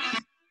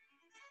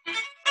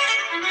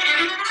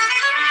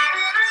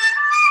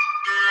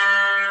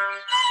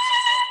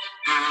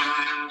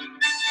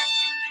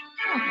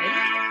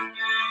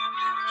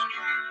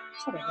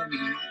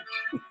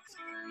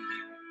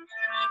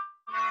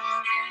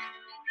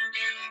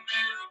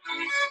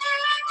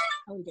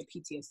 I would get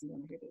PTSD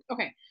when I hear this.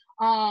 Okay.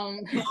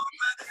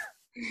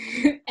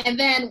 And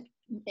then,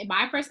 in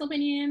my personal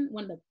opinion,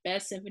 one of the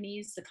best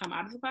symphonies to come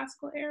out of the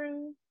classical era,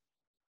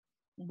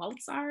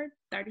 Mozart,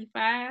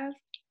 35.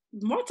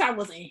 Mozart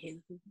was in his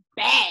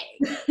bag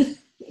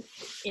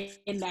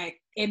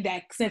in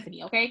that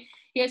symphony. Okay,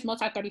 here's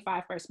Mozart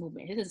 35 first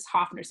movement. This is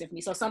Hofner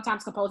symphony. So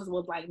sometimes composers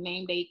will like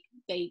name they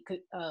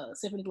could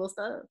symphony little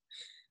stuff.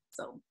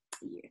 So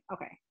yeah,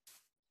 okay.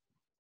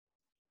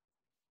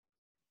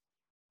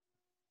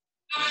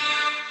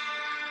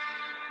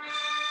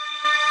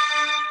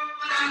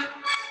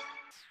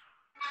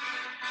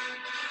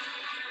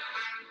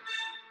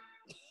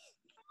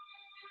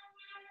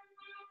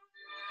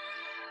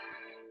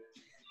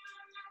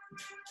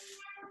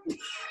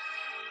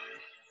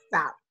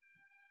 Stop.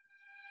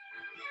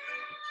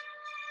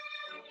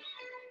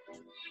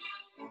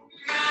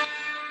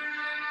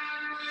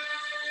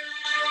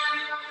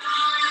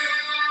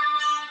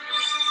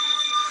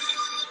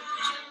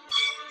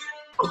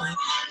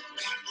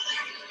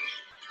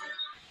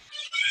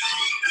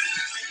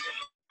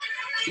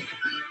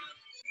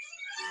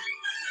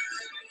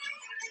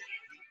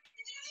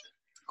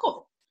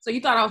 Cool. So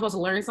you thought I was supposed to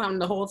learn something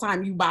the whole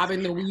time you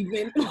bobbing and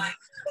weaving?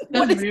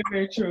 That's very,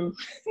 very true.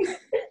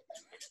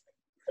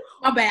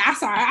 My bad. I'm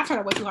sorry. I tried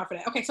to way too hard for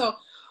that. Okay, so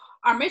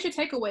our major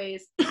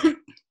takeaways,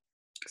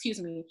 excuse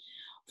me,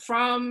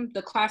 from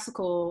the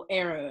classical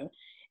era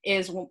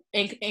is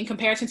in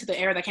comparison to the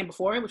era that came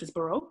before it, which is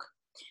Baroque,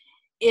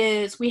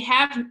 is we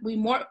have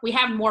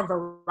more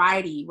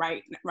variety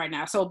right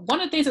now. So one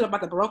of the things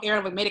about the Baroque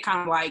era that made it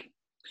kind of like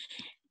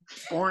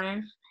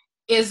boring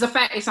is the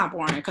fact it's not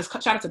boring because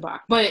shout out to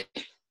Bach, but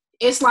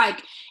it's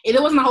like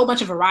there wasn't a whole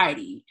bunch of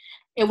variety.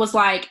 It was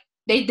like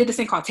they did this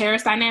thing called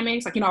terrace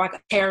dynamics, like like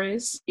a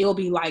terrace, it'll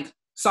be like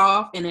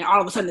soft and then all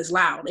of a sudden it's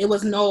loud. It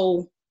was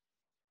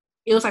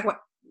like what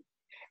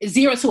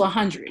 0 to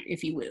 100,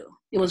 if you will.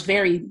 It was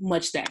very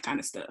much that kind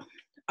of stuff.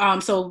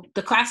 So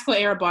the classical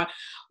era brought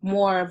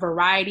more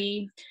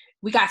variety.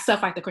 We got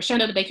stuff like the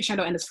crescendo, the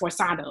decrescendo, and the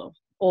sforzando,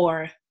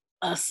 or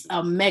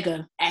a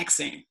mega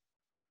accent.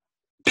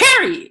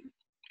 Period.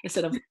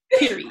 Instead of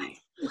period.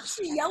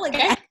 She's yelling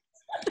at.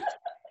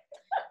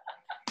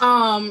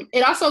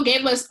 It also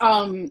gave us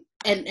an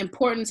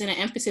importance and an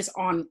emphasis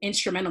on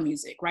instrumental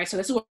music, right? So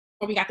this is where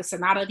we got the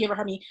sonata. Have you ever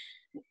heard me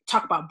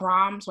talk about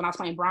Brahms when I was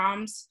playing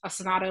Brahms? A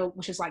sonata,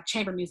 which is like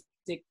chamber music,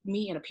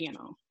 me and a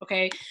piano.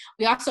 Okay.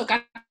 We also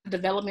got the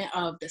development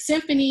of the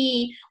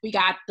symphony. We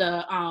got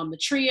the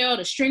trio,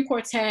 the string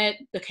quartet,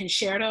 the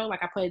concerto.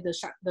 Like I played the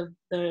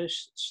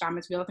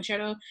Stammers viola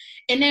concerto,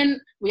 and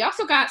then we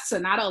also got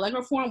sonata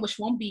allegro form, which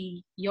won't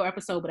be your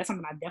episode, but that's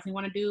something I definitely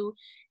want to do.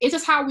 It's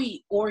just how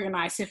we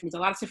organize symphonies. A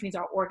lot of symphonies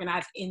are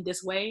organized in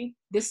this way.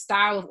 This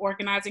style of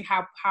organizing,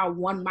 how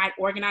one might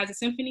organize a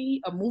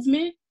symphony, a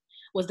movement,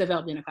 was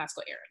developed in the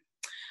classical era.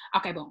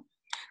 Okay, boom.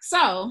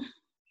 So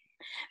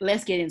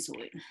let's get into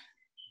it.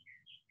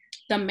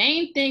 The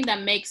main thing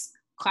that makes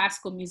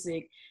classical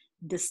music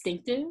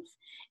distinctive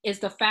is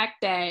the fact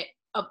that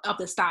of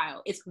the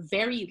style. It's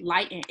very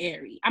light and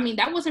airy. I mean,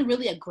 that wasn't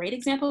really a great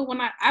example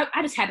when I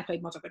just had to play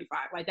Mozart 35.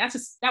 Like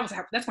that's when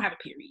I have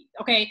a period.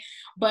 Okay.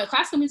 But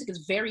classical music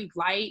is very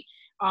light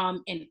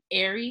and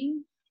airy.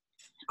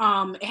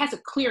 It has a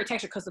clear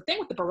texture because the thing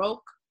with the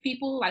Baroque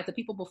people, like the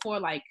people before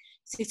like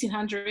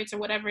 1600s or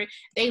whatever,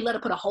 they let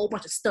her put a whole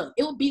bunch of stuff.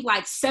 It would be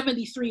like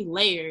 73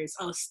 layers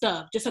of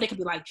stuff just so they could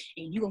be like,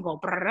 and you gonna go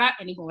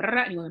and you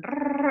gonna and you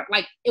gonna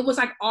like it was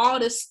like all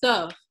this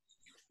stuff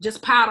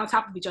just piled on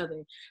top of each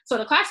other. So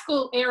the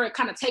classical era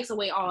kind of takes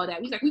away all of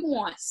that. We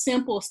want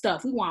simple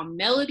stuff. We want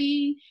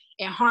melody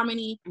and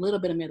harmony, a little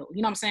bit of middle.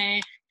 You know what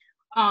I'm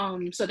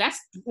saying? So that's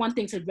one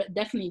thing to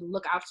definitely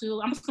look out to.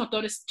 I'm just gonna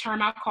throw this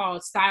term out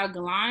called style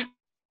gallant.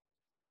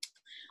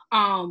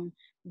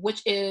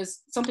 Which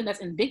is something that's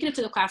indicative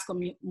to the classical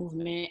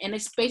movement. And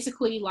it's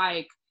basically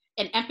like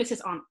an emphasis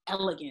on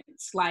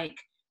elegance, like,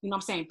 you know what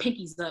I'm saying,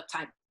 pinkies up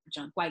type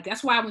junk. Like,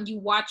 that's why when you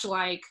watch,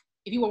 like,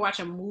 if you were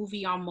watching a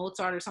movie on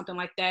Mozart or something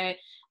like that,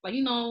 like,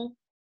 you know,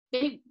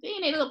 they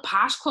in their little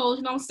posh clothes,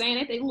 you know what I'm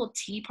saying? They little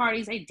tea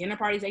parties, they dinner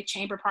parties, they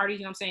chamber parties,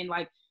 you know what I'm saying?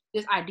 Like,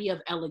 this idea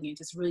of elegance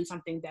is really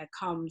something that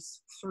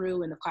comes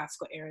through in the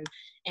classical era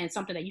and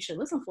something that you should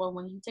listen for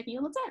when you're taking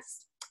your little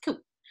test. Cool.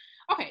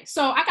 Okay,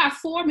 so I got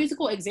 4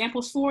 musical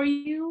examples for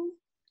you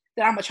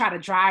that I'm gonna try to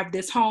drive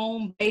this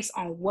home based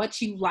on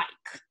what you like.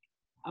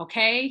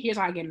 Okay, here's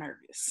how I get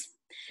nervous.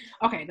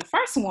 Okay, the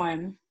first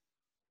one,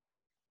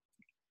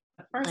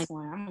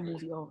 I'm gonna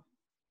move you over.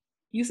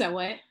 You said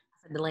what? I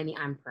said, Delaney,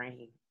 I'm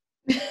praying.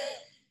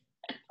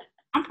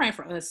 I'm praying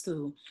for us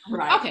too.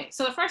 Right. Okay,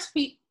 so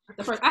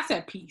I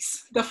said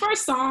peace. The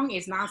first song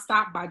is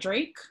Nonstop by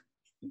Drake.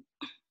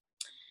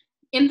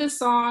 in this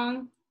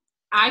song,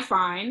 I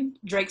find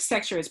Drake's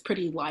texture is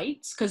pretty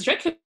light because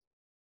Drake could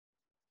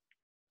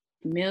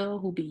Mill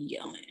who be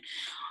yelling,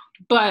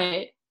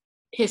 but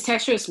his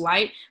texture is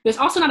light. There's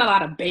also not a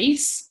lot of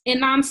bass in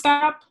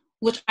Nonstop,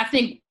 which I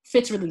think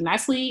fits really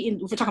nicely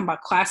if we're talking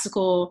about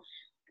classical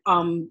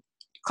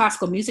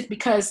music,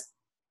 because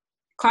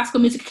classical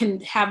music can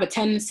have a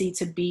tendency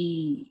to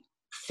be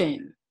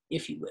thin,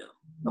 if you will.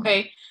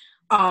 Okay.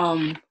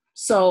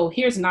 So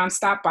here's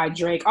Nonstop by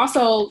Drake.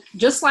 Also,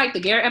 just like the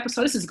Garrett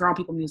episode, this is grown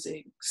people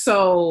music.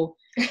 So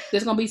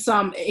there's gonna be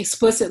some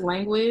explicit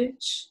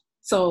language.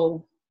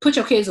 So put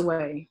your kids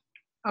away.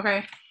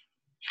 Okay.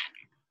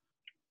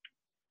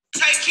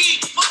 Take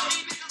heat, fuck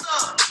these niggas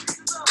up.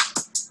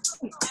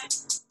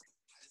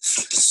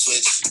 Flip the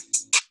switch.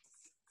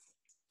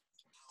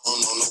 I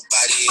don't know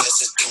nobody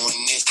else is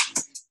doing this.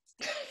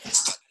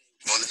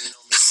 Wanna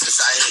know me since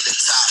I hit the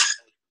top.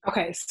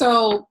 Okay,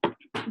 so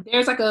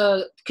there's like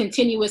a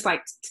continuous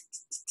like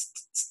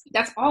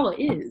that's all it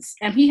is.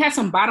 And he has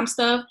some bottom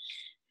stuff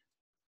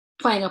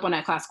playing up on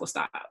that classical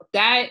style.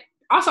 That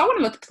also I want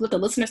to let the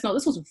listeners know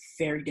this was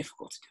very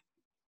difficult to do.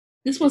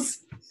 This was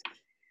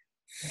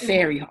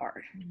very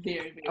hard.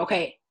 Very, very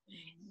okay.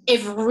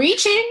 If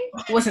reaching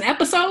was an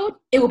episode,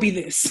 it would be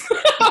this.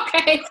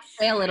 Okay. If I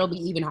fail, it'll be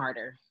even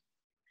harder.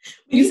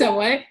 You said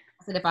what? I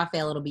said if I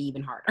fail, it'll be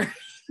even harder.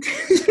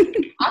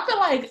 I feel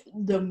like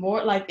the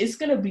more like it's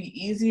gonna be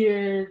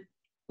easier,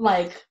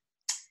 like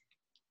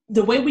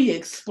the way we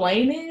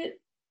explain it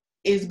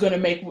is gonna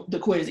make the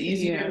quiz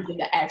easier than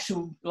the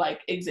actual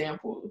like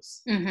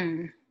examples.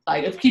 Mm-hmm.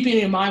 Like if keeping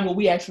in mind what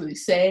we actually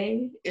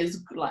say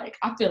is like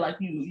I feel like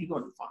you're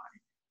gonna be fine.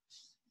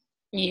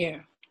 Yeah.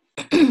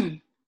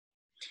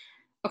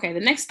 Okay,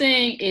 the next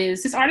thing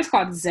is this artist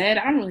called Zedd.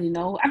 I don't really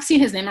know. I've seen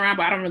his name around,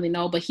 but I don't really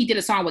know. But he did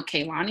a song with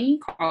Kehlani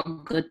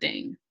called Good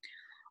Thing.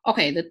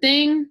 Okay, the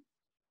thing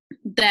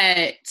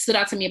that stood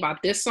out to me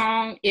about this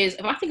song is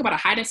if I think about a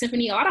Haydn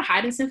symphony, a lot of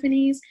Haydn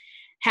symphonies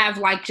have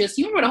like just,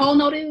 you remember what a whole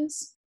note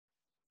is?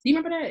 Do you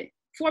remember that?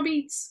 4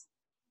 beats?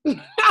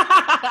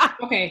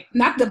 Okay,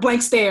 not the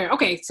blank stare.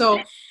 Okay, so.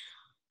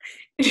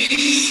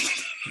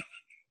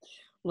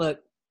 Look.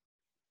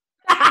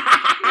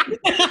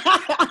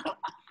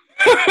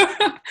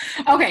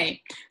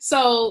 Okay,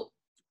 so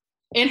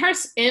in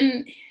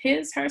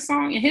his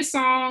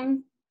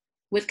song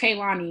with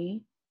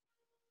Kehlani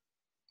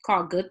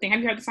called Good Thing.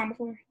 Have you heard the song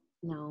before?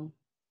 No.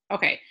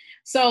 Okay,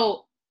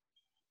 so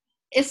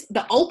it's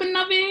the open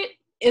of it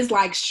is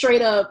like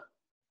straight up.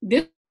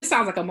 This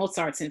sounds like a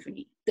Mozart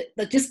symphony.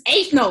 Just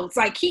 8 notes.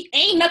 Like he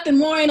ain't nothing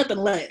more, ain't nothing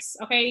less.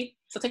 Okay,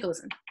 so take a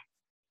listen.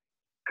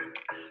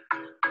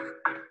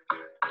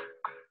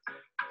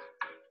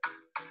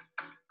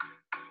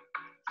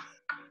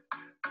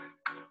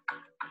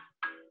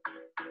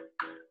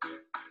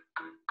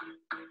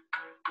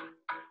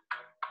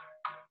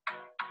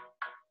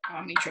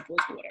 I mean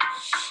triplets, but whatever.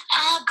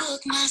 I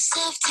book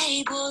myself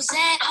tables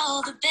at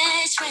all the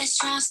best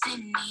restaurants,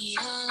 then eat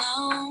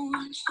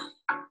alone.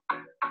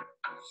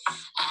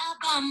 I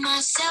buy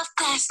myself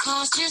fast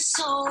cars just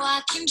so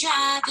I can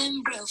drive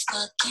them real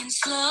fucking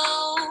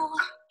slow.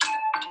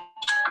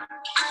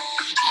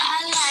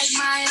 I like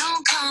my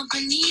own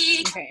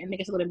company. Okay, and it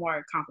gets a little bit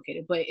more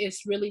complicated, but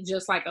it's really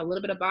just like a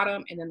little bit of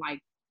bottom, and then like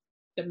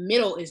the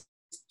middle is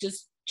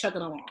just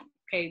chugging along.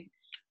 Okay,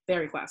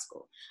 very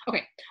classical.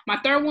 Okay, my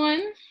third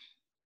one.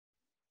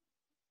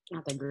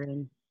 Not the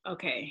grin.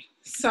 Okay,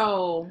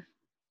 so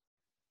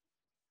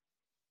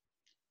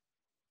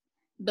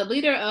the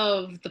leader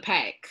of the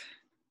pack,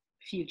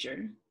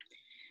 Future,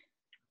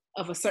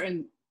 of a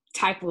certain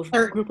type of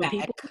group of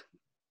people.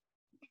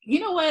 You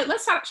know what?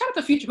 Let's shout out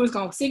to Future, who's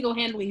gonna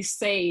single-handedly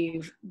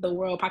save the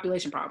world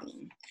population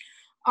problem.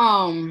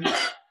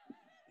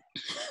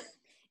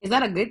 Is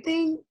that a good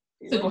thing?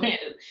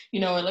 Single-handed. You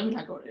know what? Let me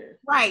not go there.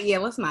 Right? Yeah.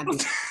 Let's not do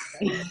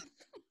that.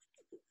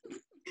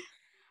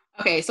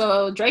 Okay,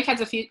 so Drake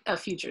has a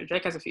future.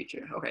 Drake has a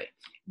future. Okay,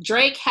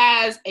 Drake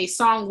has a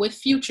song with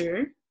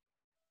Future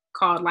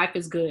called "Life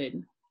Is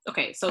Good."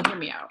 Okay, so hear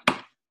me out.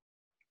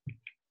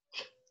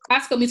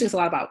 Classical music is a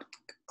lot about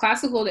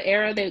classical. The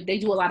era they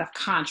do a lot of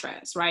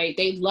contrast, right?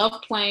 They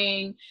love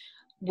playing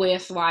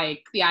with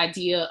like the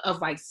idea of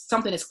like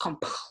something that's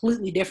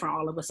completely different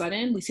all of a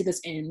sudden. We see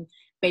this in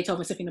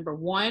Beethoven Symphony Number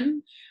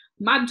 1.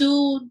 My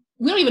dude,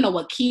 we don't even know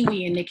what key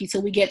we in, Nikki,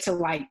 till we get to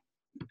like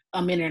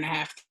a minute and a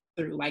half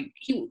through. Like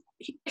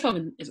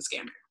Beethoven is a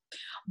scammer,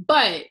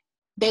 but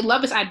they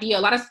love this idea.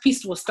 A lot of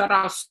pieces will start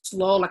off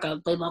slow, like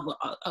they love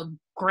a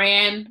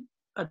grand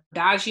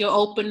adagio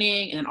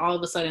opening, and then all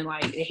of a sudden,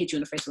 like it hits you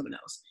in the face with something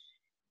else.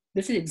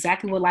 This is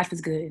exactly what Life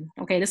Is Good.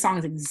 Okay, this song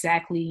is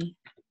exactly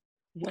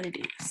what it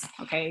is.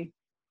 Okay,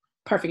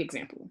 perfect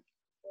example.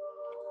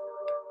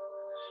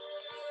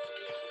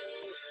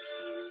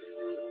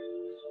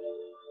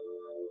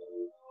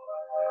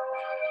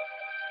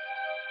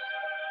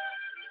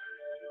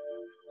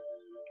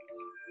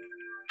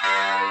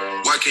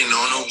 Working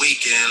on a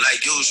weekend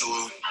like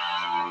usual.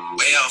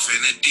 Way off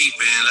in the deep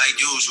end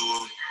like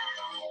usual.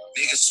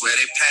 Niggas swear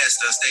they passed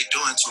us, they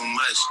doing too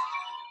much.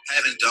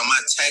 Haven't done my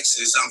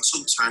taxes, I'm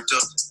too turned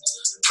up.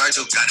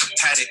 Virgil got a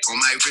paddock on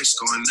my wrist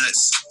going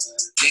nuts.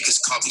 Niggas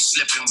caught me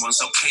slipping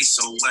once, okay,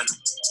 so what?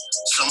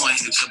 Someone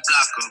hit the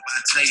block up, I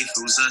tell you if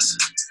it was us.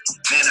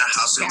 Man, a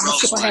house in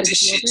Rosewood, this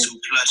shit too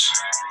plush.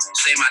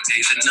 Say my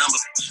day's a number.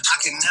 I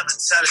can never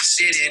tell a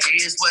shit, it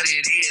is what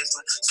it is.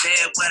 But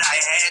said what I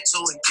had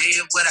to and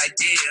did what I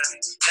did.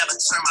 Never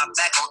turn my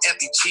back on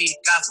FBG,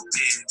 God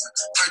forbid.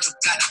 Virgil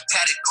got a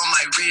paddock on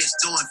my wrist,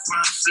 doing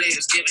front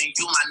flips. Giving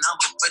you my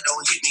number, but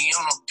don't hit me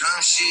on no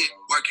dumb shit.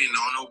 Working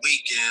on the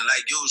weekend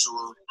like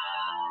usual.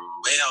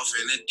 Way off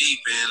in the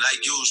deep end like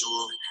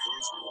usual.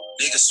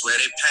 Niggas swear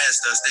they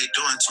passed us, they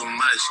doing too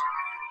much.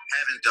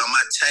 Haven't done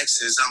my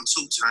taxes, I'm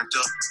too turned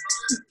up.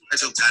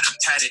 Virgil got a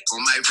paddock on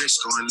my wrist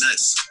going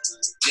nuts.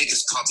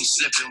 Niggas caught me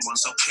slipping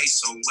once, okay,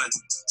 so what?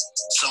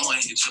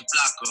 Someone hit your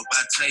block up,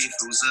 I tell you if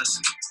it was us.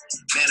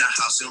 Man, a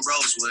house in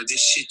Rosewood,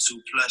 this shit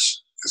too plush.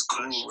 It's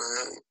cool,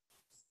 man.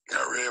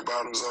 Got red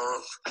bottoms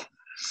on.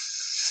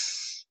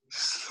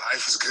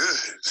 Life is good.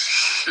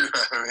 You know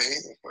what I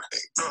mean? Like,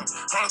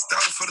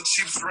 $100,000 for the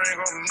cheapest ring on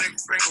the nigga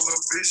finger,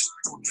 little bitch.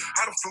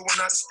 How the fuck when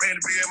I Spain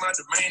to be in my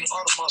domain,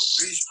 automata,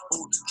 bitch.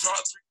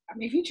 I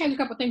mean, if you change a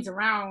couple things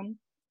around,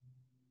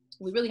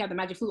 we really have the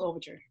Magic Flute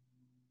Overture.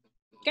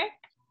 Okay?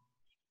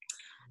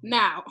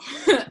 Now,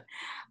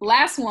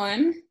 last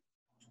one.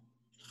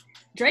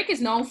 Drake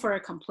is known for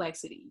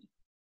complexity.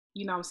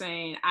 You know what I'm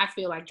saying? I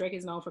feel like Drake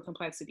is known for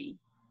complexity.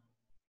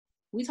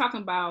 We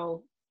talking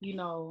about, you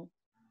know,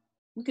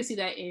 we could see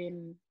that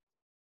in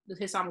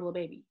his song Lil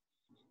Baby.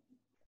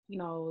 You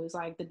know, it's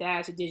like the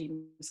dash of Diddy,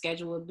 my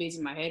schedule is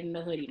busy, my head in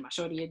the hoodie, my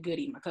shorty a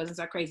goodie, my cousins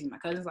are crazy, my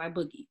cousins like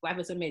boogie, life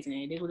is amazing,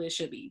 and it is what it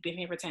should be, been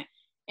here for 10.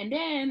 And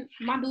then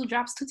my dude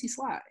drops Tootsie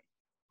Slide.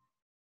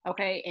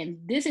 Okay, and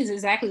this is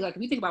exactly like,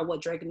 if you think about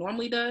what Drake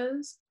normally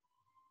does,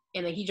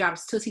 and then he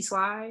drops Tootsie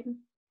Slide,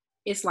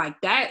 it's like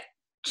that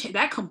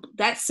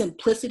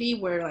simplicity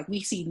where like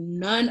we see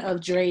none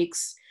of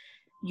Drake's,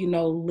 you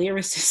know,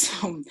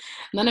 lyricism,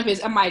 none of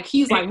his, I'm like,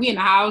 he's like, we in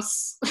the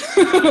house.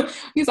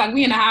 He's like,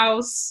 we in the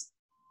house.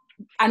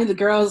 I need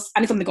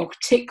something to go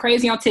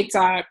crazy on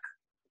TikTok.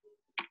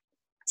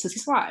 Tootsie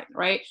Slide,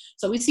 right?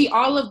 So we see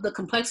all of the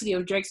complexity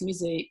of Drake's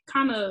music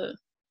kind of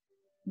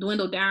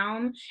dwindle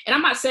down.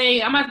 And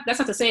that's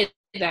not to say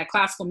that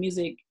classical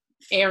music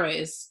era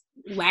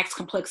lacks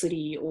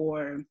complexity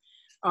or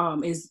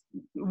is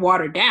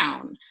watered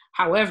down.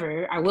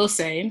 However, I will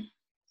say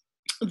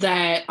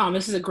that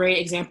this is a great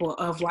example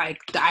of like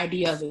the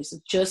idea of this,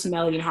 just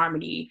melody and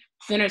harmony,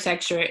 thinner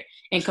texture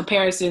in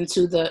comparison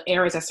to the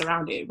eras that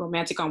surround it.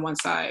 Romantic on one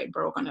side,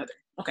 Baroque on the other.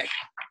 Okay,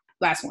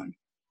 last one.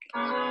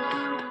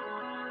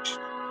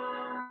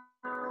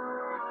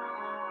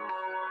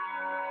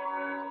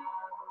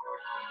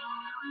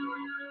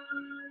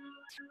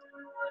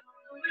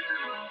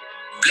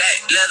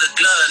 Black leather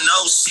glove,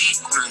 no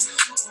sequin.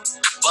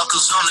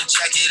 Buckles on the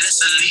jacket,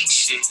 it's elite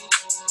shit.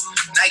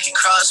 Nike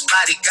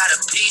crossbody got a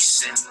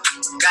piece and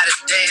gotta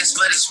dance,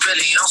 but it's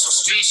really on some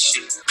street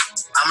shit.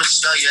 I'ma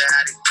show you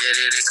how to get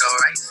it. It go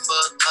right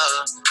foot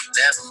up,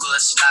 left foot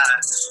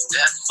slide,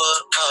 left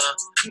foot up,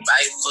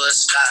 right foot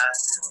slide.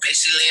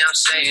 Basically, I'm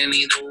saying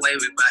either way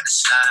we bout to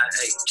slide.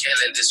 Hey, can't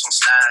let this one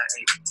slide.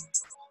 Hey,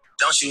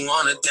 don't you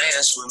wanna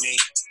dance with me?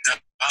 No, I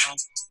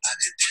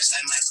could dance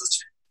like Michael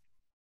Jackson.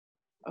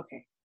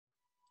 Okay,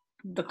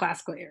 the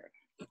classical era.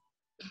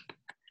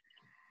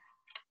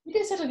 You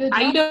did such a good job.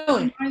 How you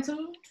doing? Mine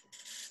too.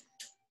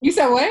 You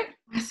said what?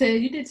 I said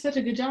you did such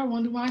a good job.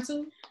 Want to do mine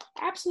too?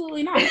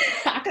 Absolutely not.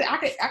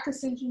 I could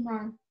send you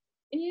my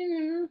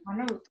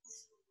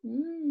notes.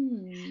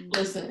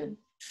 Listen,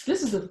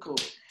 this is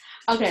difficult.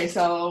 Okay,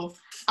 so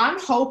I'm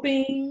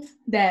hoping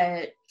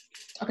that.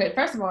 Okay,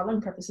 first of all, let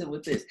me preface it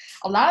with this.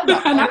 A lot of the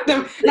not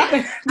the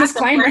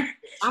disclaimer.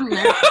 I'm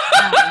like,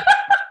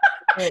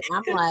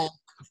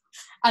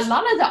 a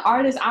lot of the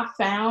artists I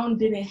found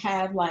didn't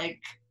have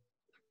like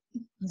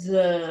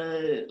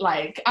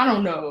I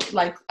don't know,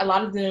 like a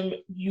lot of them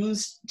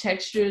use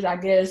textures, I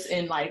guess,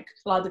 and like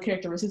a lot of the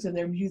characteristics of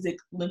their music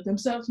lent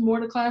themselves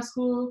more to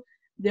classical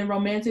than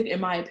romantic,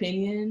 in my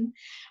opinion.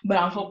 But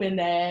I'm hoping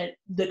that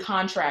the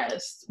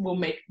contrast will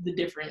make the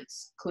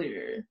difference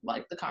clear,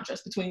 like the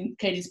contrast between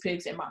Katie's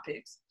picks and my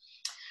picks.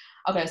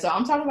 Okay, so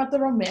I'm talking about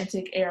the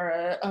romantic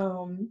era.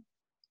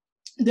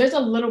 There's a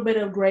little bit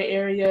of gray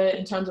area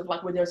in terms of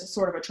like where there's a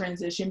sort of a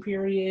transition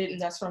period,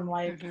 and that's from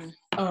like the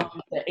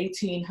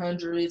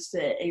 1800s to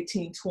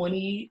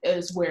 1820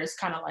 is where it's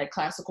kind of like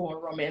classical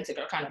and romantic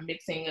are kind of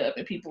mixing up,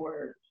 and people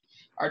are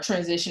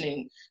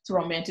transitioning to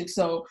romantic.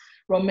 So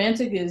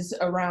romantic is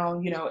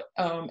around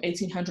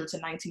 1800 to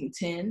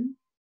 1910.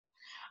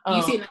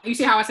 You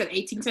see how I said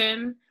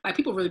 1810? Like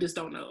people really just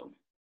don't know.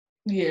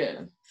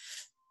 Yeah,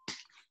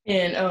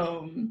 and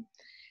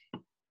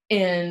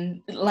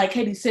like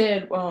Katie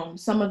said,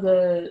 some of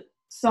the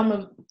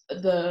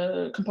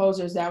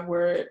composers that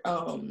were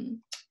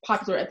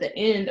popular at the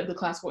end of the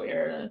classical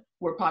era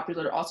were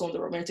popular also in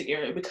the romantic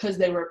era because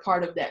they were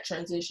part of that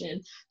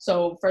transition.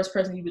 So first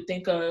person you would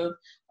think of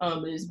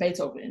is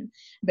Beethoven.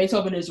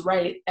 Beethoven is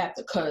right at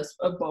the cusp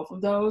of both of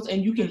those,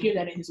 and you can hear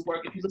that in his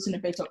work. If you listen to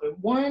Beethoven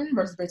 1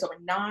 versus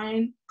Beethoven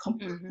 9,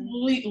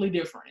 completely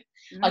different.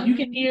 Like you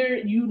can hear,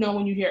 you know,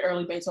 when you hear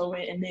early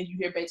Beethoven and then you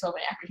hear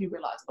Beethoven after he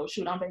realized, oh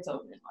shoot, I'm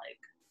Beethoven, like,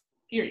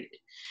 period.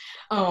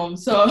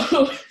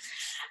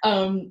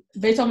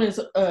 Beethoven is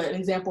an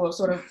example of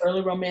sort of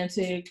early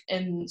romantic,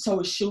 and so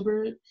is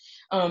Schubert.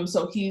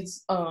 So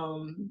he's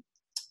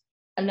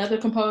another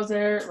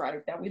composer,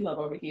 right, that we love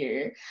over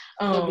here.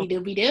 That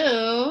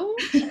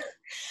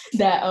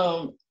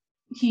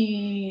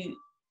he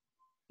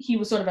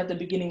was sort of at the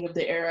beginning of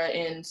the era,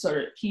 and sort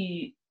of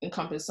he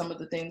encompassed some of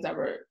the things that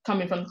were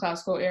coming from the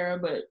classical era,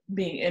 but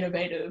being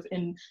innovative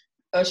and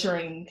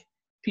ushering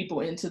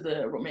people into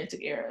the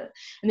romantic era.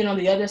 And then on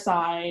the other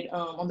side,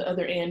 on the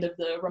other end of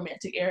the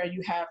romantic era,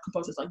 you have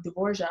composers like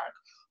Dvorak,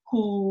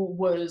 who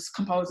was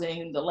composing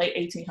in the late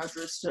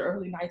 1800s to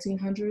early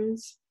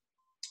 1900s,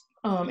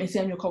 and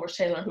Samuel Coleridge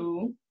Taylor,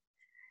 who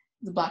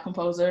is a Black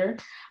composer,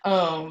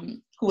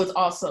 who was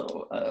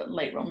also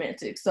late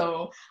romantic.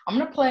 So I'm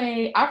gonna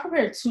play, I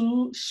prepared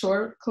 2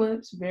 short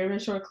clips, very, very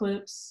short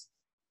clips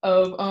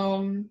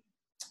of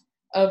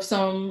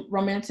some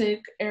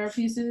romantic era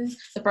pieces.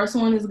 The first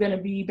one is gonna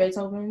be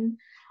Beethoven,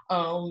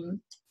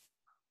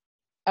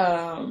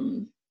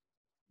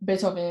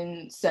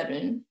 Beethoven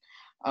 7.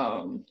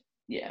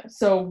 Yeah.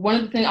 So one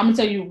of the things I'm gonna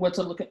tell you what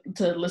to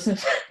listen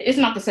for. It's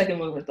not the second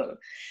movement though,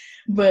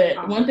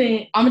 but one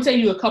thing I'm gonna tell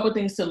you a couple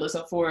things to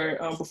listen for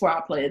before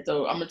I play it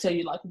though. I'm gonna tell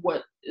you like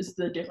what is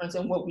the difference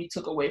and what we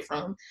took away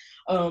from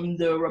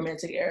the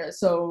romantic era.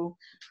 So,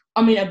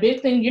 I mean, a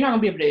big thing, you're not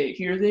gonna be able to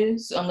hear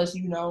this unless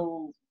you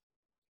know.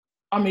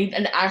 I mean,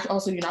 and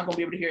also you're not gonna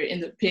be able to hear it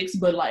in the picks,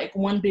 but like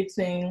one big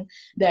thing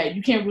that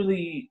you can't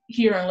really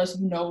hear unless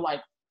you know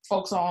like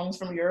folk songs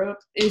from Europe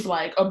is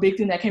like a big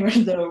thing that came out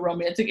of the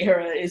romantic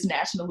era is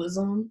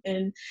nationalism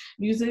in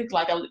music.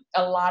 Like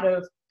a lot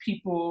of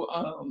people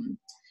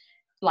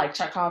like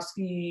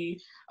Tchaikovsky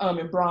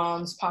and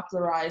Brahms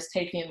popularized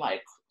taking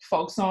like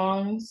folk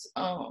songs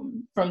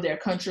from their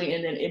country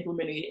and then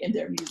implementing it in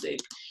their music.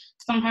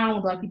 Somehow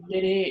when Black people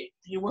did it,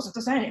 it wasn't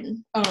the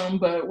same,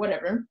 but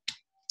whatever.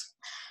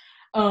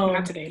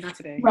 Not today.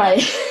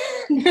 Right.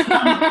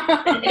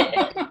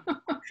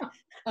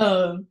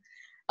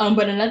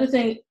 But another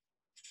thing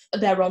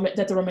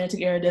that the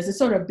romantic era does, it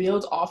sort of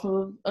builds off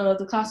of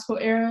the classical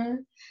era.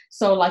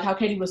 So like how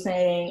Katie was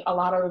saying, a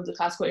lot of the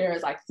classical era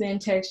is like thin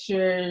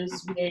textures,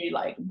 very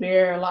like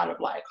bare, a lot of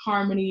like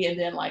harmony, and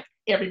then like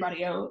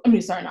everybody else,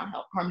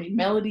 not harmony,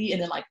 melody, and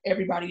then like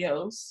everybody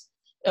else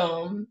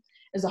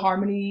is a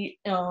harmony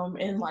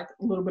and like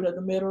a little bit of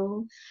the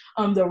middle.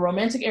 The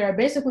romantic era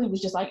basically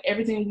was just like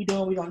everything we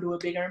doing, we're gonna do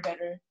it bigger and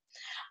better.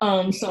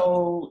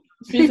 So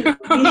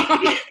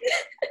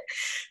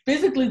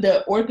physically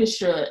the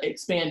orchestra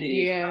expanded.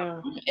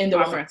 Yeah. In the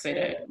romantic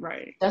era.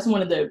 Right. That's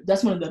one of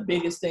the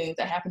biggest things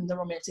that happened in the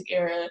romantic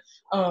era.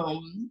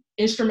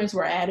 Instruments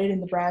were added in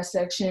the brass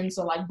section.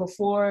 So like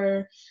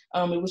before,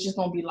 it was just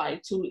gonna be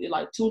like two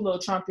little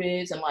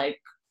trumpets, and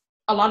like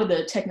a lot of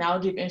the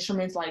technology of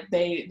instruments, like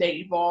they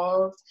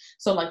evolved.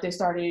 So like they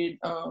started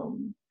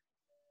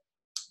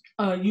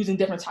using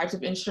different types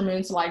of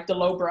instruments, like the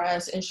low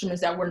brass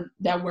instruments that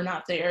were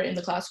not there in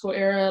the classical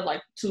era,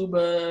 like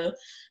tuba,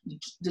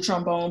 the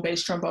trombone,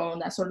 bass trombone,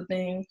 that sort of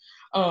thing,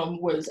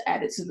 was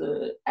added to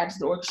the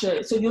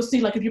orchestra. So you'll see,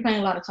 like if you're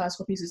playing a lot of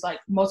classical pieces, like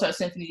Mozart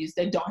symphonies,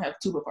 they don't have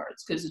tuba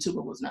parts because the tuba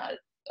was not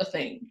a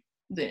thing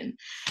then.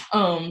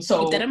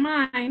 So keep that in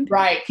mind.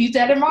 Right, keep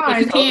that in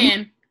mind. If you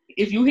can.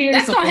 If you hear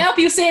that's gonna help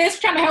you, sis.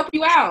 Trying to help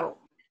you out.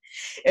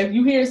 If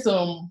you hear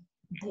some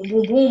boom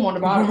boom boom on the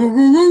bottom,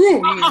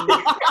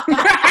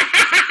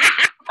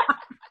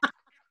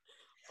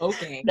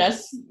 okay,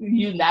 that's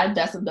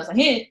a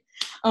hint.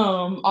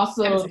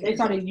 Also, they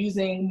started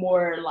using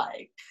more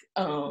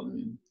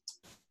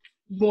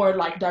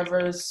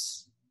diverse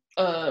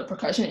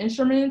percussion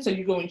instruments, so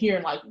you go in here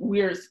and like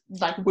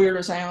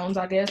weirder sounds,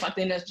 I guess. Like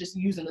then that's just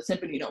using the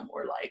symphony no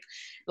more.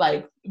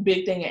 Like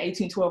big thing in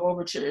 1812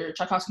 overture,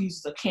 Tchaikovsky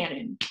uses a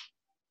cannon.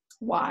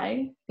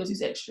 Why? Because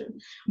he's extra.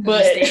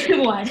 But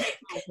like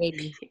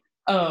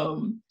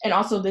and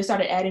also they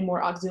started adding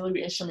more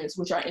auxiliary instruments,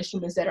 which are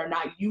instruments that are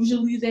not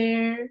usually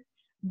there,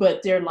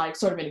 but they're like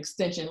sort of an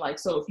extension. Like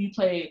so if you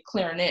play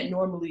clarinet,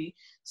 normally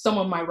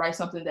someone might write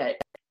something that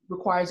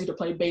requires you to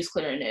play bass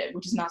clarinet,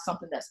 which is not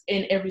something that's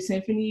in every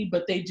symphony,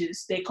 but they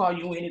call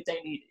you in if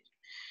they need it.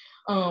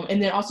 And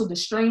then also the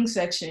string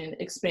section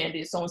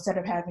expanded. So instead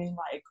of having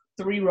like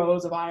 3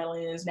 rows of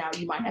violins, now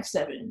you might have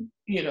 7,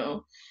 you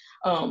know?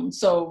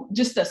 So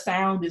just the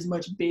sound is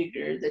much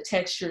bigger. The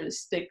texture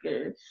is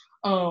thicker.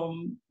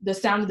 The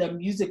sound of the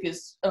music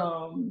is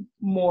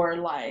more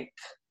like,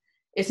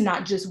 it's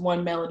not just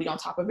one melody on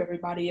top of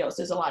everybody else.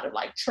 There's a lot of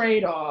like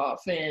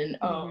trade-off, and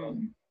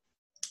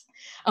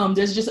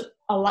there's just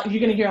a lot,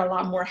 you're gonna hear a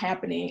lot more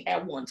happening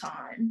at one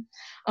time.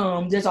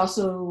 There's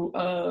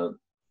also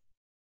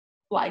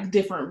like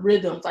different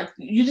rhythms. Like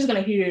you're just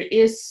gonna hear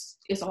it's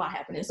a lot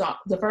happening. So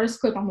the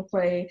first clip I'm gonna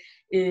play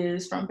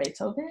is from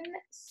Beethoven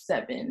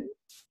 7.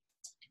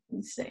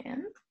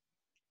 Stand.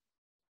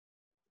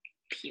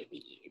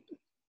 Period.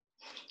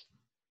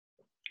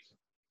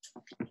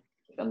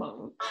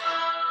 Hello.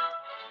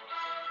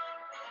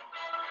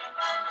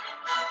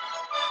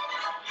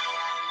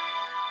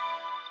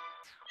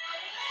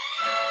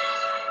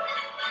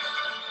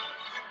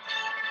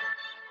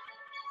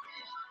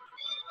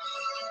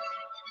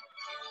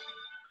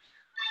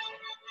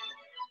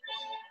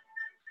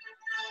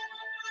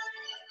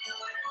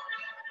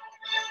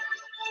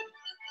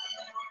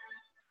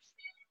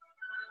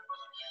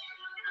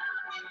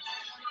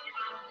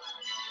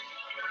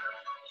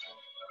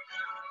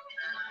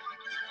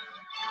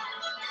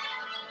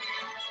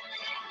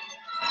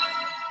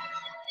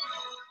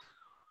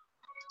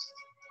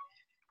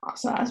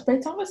 So that's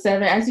Beethoven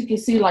 7. As you can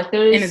see, like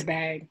there's in his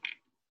bag.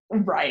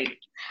 Right.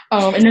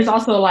 And there's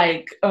also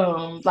like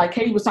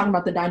Katie was talking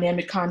about the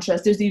dynamic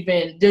contrast. There's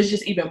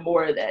just even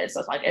more of that. So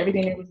it's like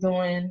everything they was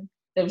doing,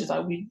 it was just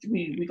like we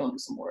gonna do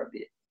some more of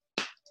it.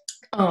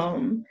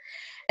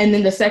 And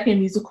then the second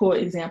musical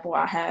example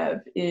I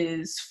have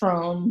is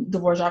from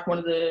Dvorak, one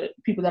of the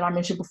people that I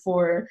mentioned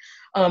before.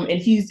 And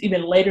he's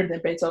even later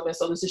than Beethoven.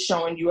 So this is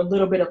showing you a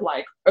little bit of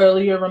like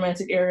earlier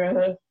Romantic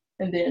era,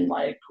 and then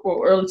like,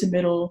 or early to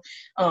middle,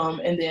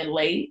 and then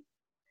late.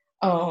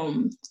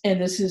 And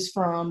this is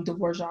from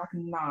Dvorak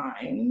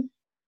 9.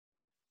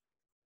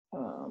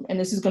 And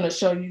this is going to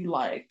show you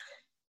like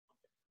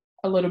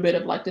a little bit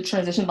of like the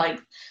transition,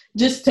 like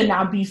just to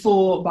not be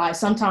fooled by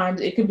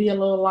sometimes it can be a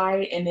little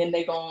light, and then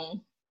they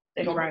gonna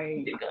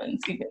right. the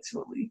guns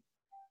eventually.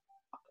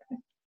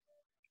 Okay.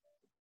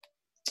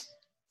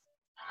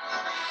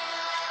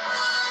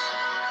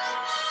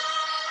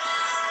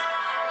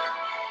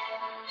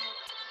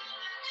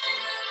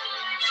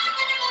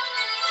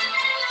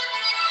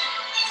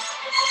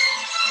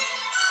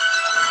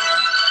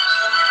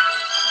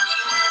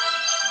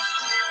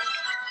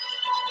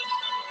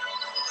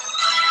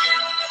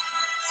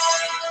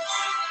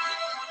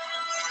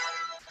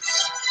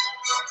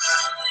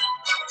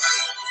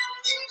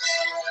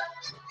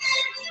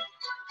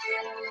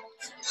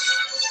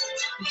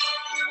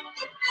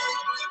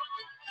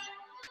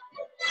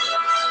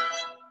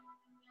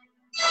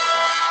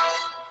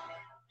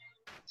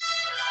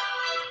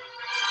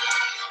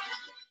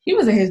 He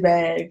was in his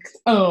bag.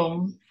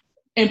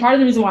 And part of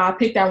the reason why I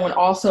picked that one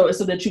also is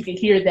so that you could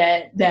hear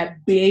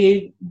that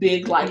big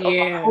like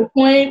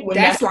point when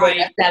that's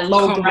like that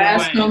low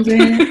brass comes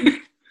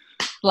in.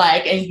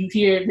 Like, and you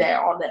hear that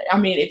all that. I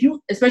mean,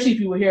 especially if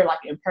you were here like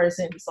in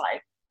person, it's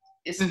like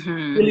it's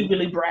really,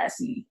 really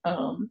brassy.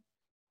 All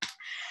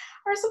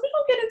right, so we're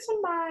gonna get into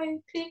my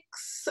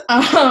picks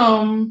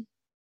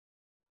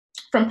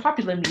from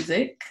popular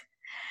music.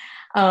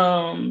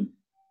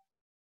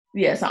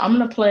 Yeah, so I'm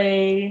gonna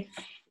play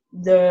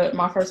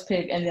my first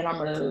pick, and then I'm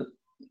gonna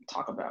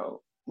talk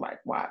about like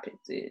why I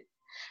picked it.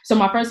 So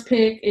my first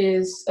pick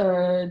is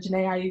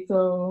Jhené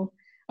Aiko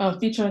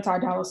featuring Ty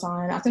Dolla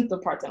 $ign. I think the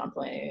part that I'm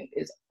playing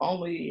is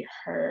only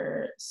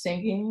her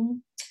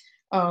singing,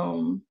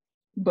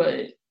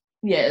 but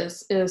yeah,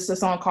 it's a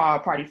song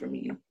called "Party for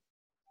Me." I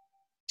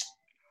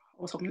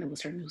was hoping it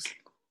was her new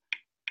single.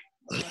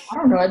 I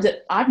don't know.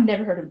 I've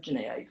never heard of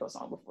Jhené Aiko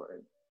song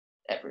before.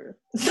 Ever.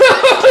 So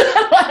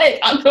like,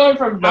 I'm going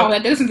from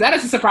that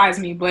doesn't surprise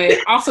me, but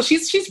also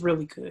she's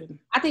really good.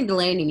 I think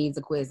Delaney needs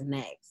a quiz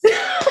next.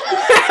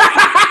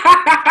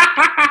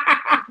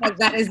 Like,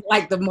 that is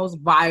like the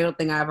most viral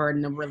thing I've heard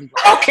in a really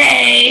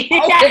okay.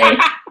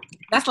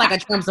 That's like a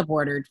Trump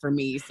supporter for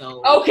me.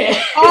 So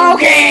okay.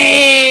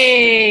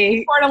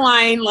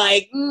 Borderline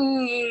like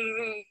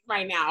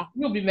right now.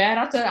 You'll be mad.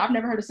 I've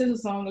never heard a SZA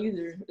song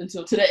either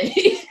until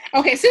today.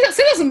 Okay,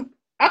 SZA's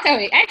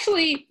okay,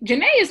 actually,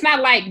 Jhené is not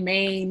like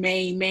mainstream.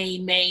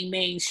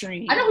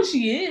 I know who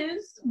she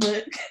is,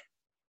 but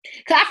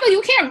because I feel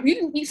you can't.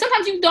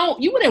 Sometimes you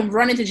wouldn't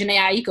run into Jhené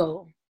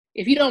Aiko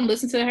if you don't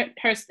listen to her.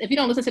 If you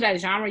don't listen to that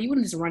genre, you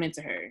wouldn't just run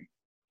into her.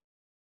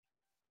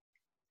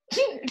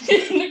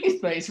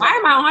 Why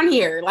am I on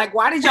here? Like,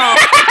 why did y'all?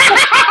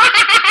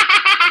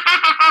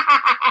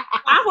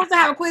 I'm supposed to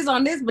have a quiz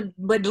on this, but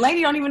the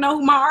lady don't even know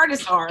who my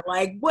artists are.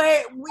 Like,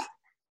 what?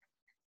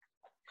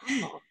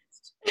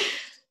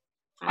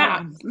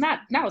 I'm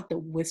lost. Not with the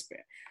whisper.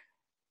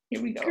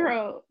 Here we go.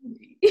 Girl.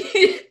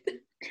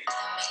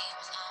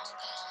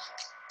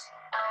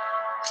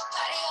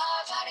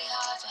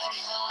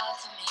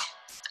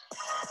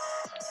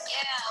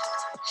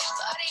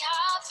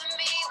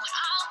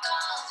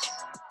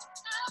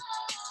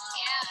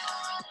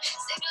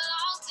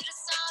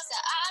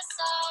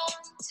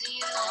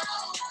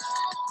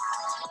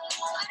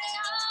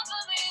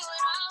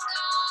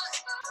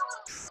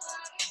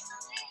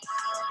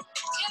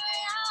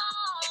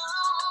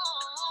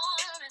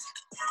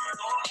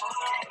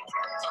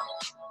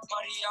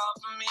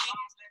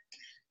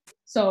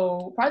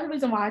 So part of the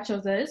reason why I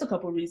chose that is a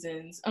couple of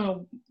reasons.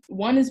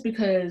 One is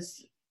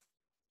because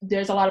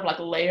there's a lot of like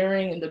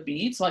layering in the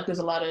beats. Like there's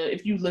a lot of,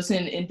 if you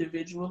listen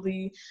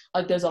individually,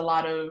 like there's a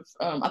lot of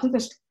I think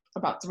there's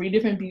about 3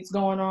 different beats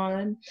going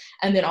on,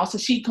 and then also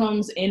she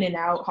comes in and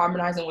out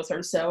harmonizing with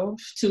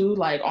herself too.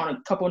 Like on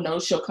a couple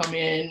notes she'll come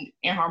in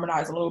and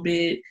harmonize a little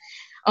bit,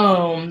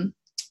 and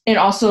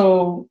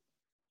also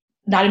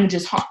not even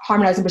just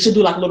harmonizing, but she'll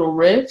do like little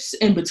riffs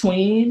in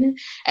between,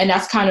 and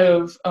that's kind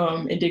of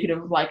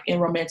indicative of like in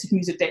romantic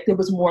music that there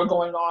was more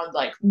going on.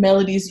 Like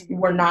melodies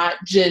were not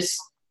just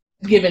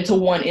given to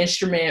one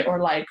instrument or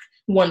like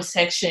one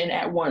section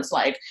at once.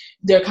 Like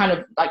they're kind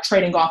of like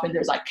trading off, and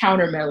there's like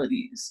counter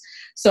melodies.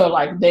 So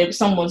like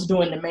someone's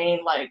doing the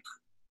main, like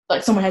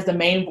someone has the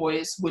main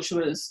voice, which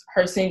was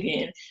her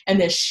singing, and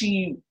then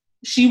she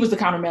was the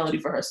counter melody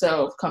for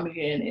herself coming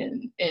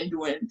in and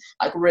doing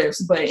like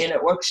riffs. But in an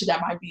orchestra,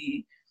 that might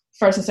be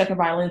first and second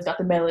violins got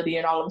the melody,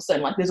 and all of a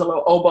sudden like there's a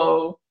little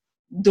oboe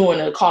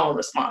doing a call and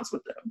response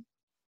with them.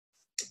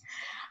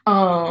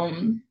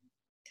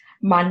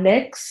 My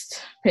next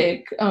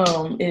pick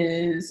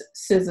is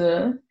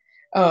SZA,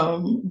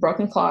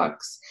 Broken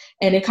Clocks,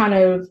 and it kind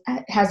of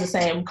has the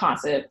same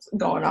concept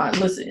going on.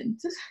 Listen,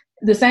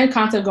 the same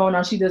concept going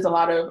on. She does a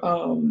lot of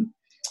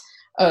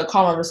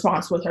call and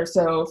response with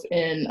herself,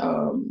 and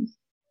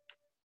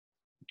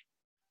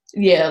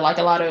like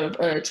a lot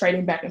of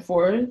trading back and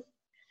forth.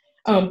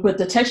 But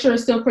the texture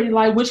is still pretty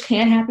light, which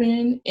can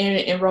happen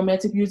in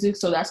romantic music.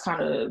 So that's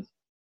kind of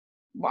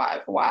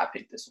why I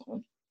picked this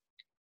one.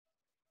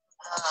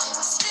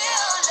 Still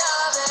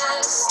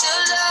love, still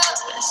love.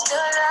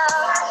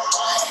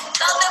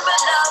 Nothing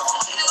but love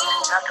for you.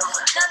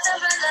 Nothing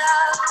but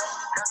love.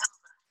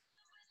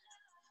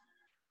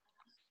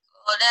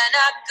 All that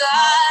I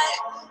got,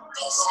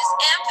 pieces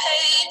and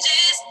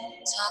pages,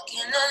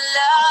 talking a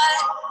lot.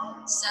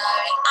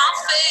 Sorry, I'm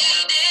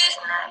faded.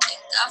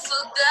 Think I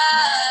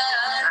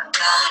forgot.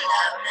 You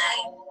love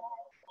me.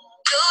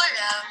 You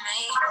love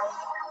me.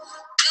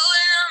 You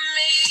love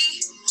me.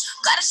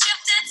 Gotta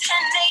shift at 10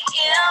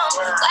 a.m.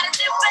 Gotta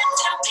dip at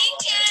 10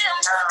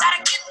 p.m. Gotta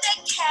get that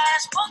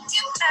cash. Won't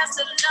get past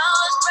the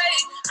lunch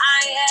break.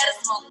 I ain't had a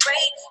smoke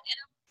break.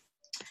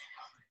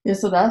 Yeah,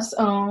 so that's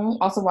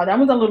also why that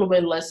was a little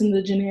bit less than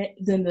the Jhené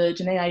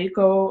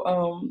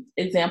Aiko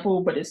example,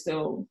 but it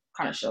still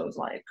kind of shows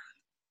like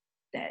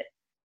that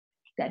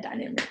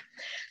dynamic.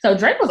 So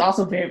Drake was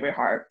also very, very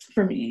hard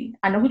for me.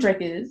 I know who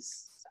Drake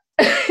is.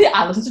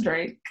 I listen to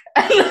Drake.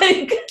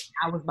 Like,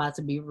 I was about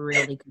to be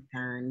really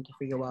concerned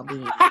for your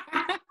well-being.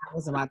 I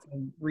was about to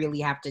really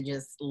have to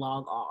just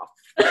log off.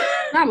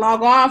 Not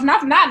log off,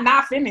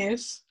 not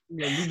finish.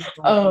 Yeah, you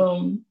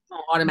don't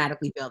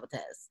automatically fail the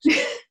test.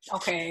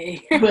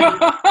 Okay.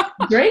 But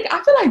Drake,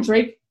 I feel like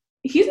Drake,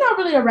 he's not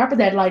really a rapper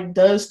that like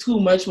does too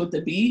much with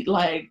the beat.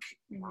 Like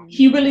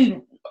he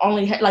really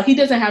only he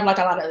doesn't have like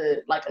a lot of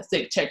like a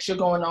thick texture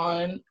going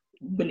on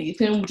beneath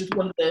him, which is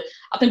one of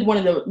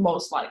the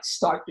most like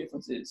stark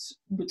differences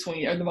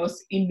between, or the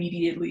most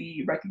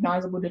immediately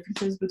recognizable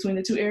differences between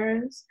the two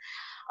eras.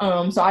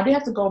 So I did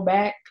have to go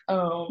back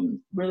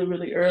really,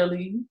 really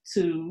early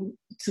to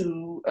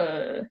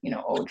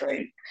old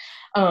Drake.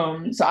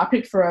 So I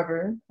picked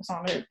Forever, a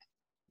song that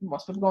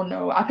most people gonna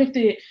know. I picked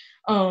it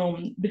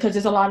because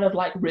there's a lot of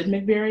like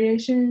rhythmic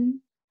variation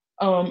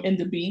in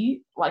the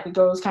beat, like it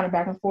goes kind of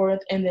back and forth,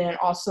 and then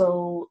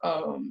also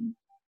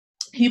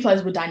he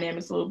plays with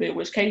dynamics a little bit,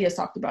 which Katie has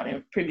talked about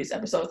in previous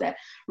episodes, that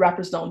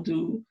rappers don't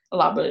do a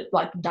lot, but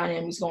like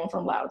dynamics going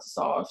from loud to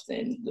soft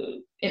and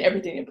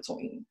everything in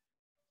between.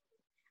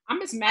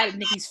 I'm just mad at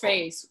Nikki's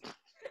face.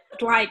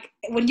 Like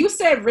when you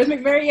said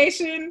rhythmic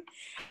variation,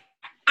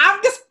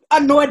 I'm just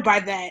annoyed by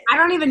that. I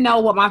don't even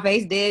know what my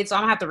face did, so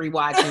I'm gonna have to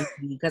rewatch it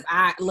because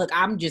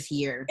I'm just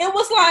here. It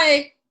was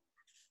like,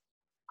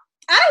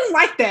 I don't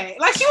like that.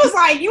 Like she was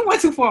like, you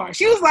went too far.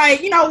 She was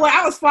like, you know what?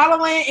 I was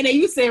following, and then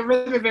you said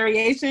rhythmic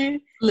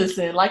variation.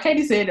 Listen, like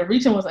Katie said, the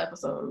Reaching was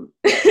episode.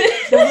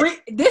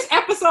 This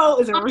episode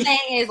is What I'm saying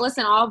is,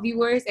 listen, all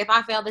viewers, if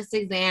I fail this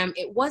exam,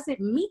 it wasn't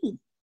me.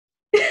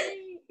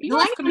 You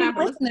like coming out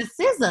listen to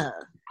SZA.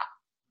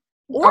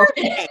 Or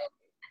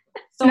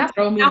so I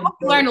hope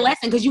you learned a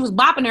lesson because you was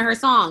bopping in her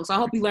song. So I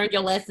hope you learned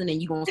your lesson and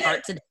you gonna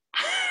start today.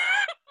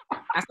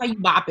 I saw you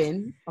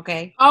bopping.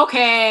 Okay.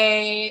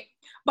 Okay.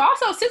 But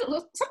also,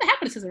 SZA, something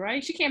happened to SZA,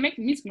 right? She can't make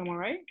music no more,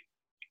 right?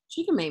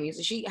 She can make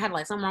music. She had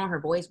like something wrong with her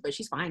voice, but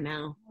she's fine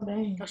now. Oh,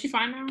 dang. Oh, she's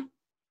fine now?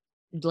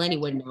 Delaney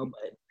wouldn't know,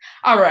 but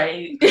all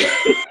right.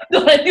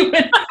 Delaney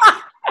wouldn't.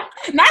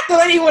 Not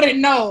Delaney wouldn't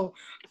know.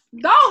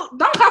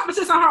 Don't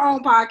compensate on her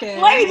own podcast.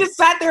 Delaney just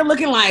sat there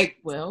looking like,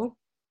 well,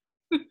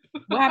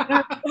 what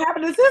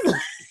happened to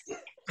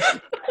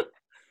SZA?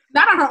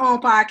 Not on her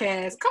own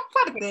podcast. Come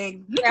play the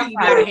thing.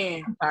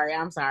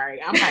 I'm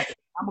sorry. I'm gonna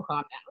calm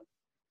down.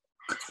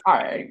 All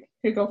right,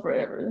 here go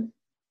Forever.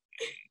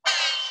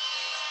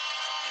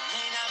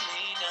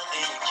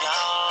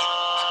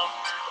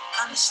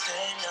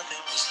 Understand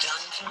nothing was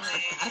done for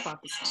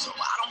me. So I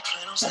don't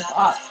plan on stopping at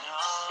all.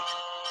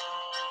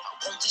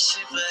 I want this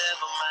shit forever,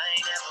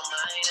 mine, ever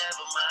mine,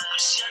 ever mine. I'm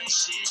shutting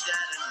shit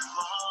down in the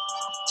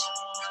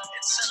mall.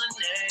 Tell a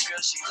nigga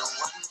she the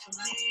one for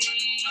me,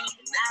 and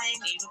I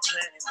ain't even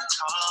playing my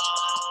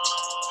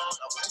call.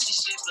 I want this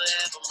shit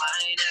forever,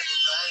 mine,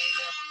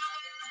 ever.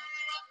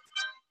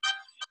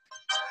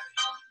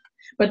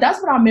 But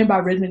that's what I meant by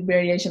rhythmic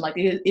variation. Like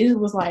it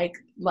was like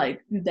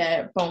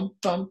that boom,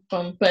 boom,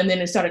 boom, but and then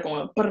it started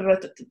going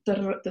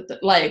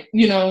like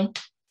he's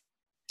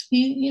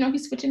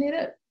switching it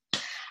up.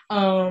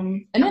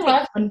 And then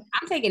last one,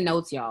 I'm taking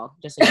notes, y'all.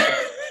 Just so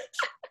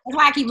that's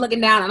why I keep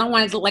looking down. I don't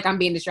want it to look like I'm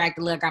being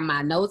distracted. Look at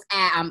my notes.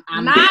 I'm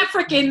not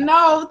freaking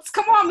notes.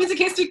 Come on, music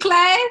history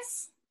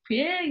class.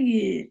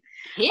 Period.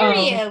 We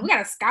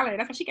got a scholar.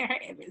 That's why she got her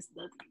Evans.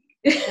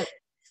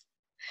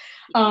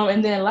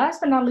 And then last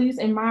but not least,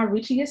 in my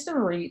Richest of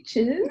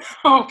Riches.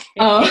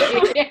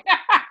 Okay.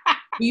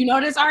 Do you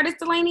know this artist,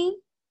 Delaney?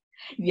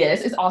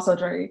 Yes, it's also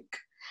Drake.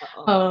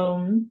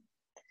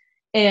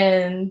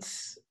 And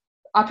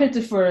I picked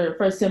it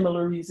for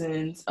similar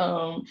reasons.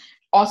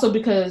 Also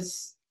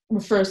because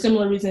for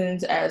similar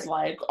reasons as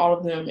like all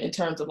of them in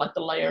terms of like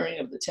the layering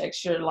of the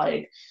texture,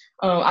 like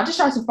I just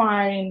tried to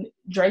find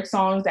Drake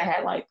songs that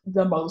had like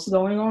the most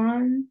going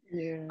on.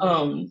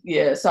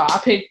 So I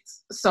picked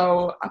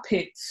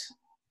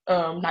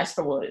Nice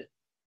for What.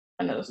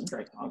 I know there's some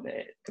Drake songs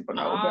that people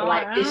know, but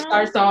like it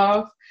starts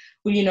off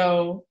with, in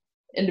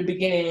the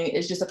beginning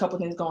it's just a couple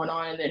things going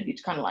on, and then he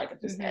kind of like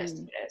just adds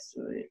to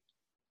it.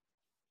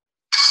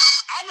 I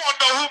want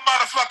to know who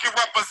motherfucking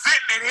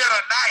representing it here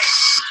tonight.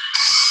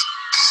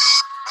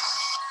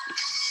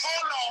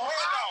 Hold on.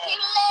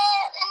 Keep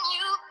letting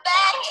you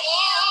back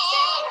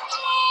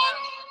in.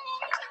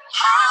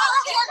 How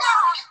can I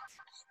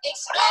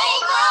explain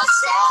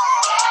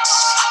myself?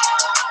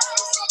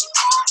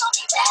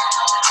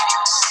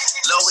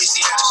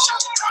 Louisiana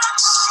shit.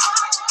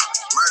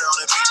 Murder on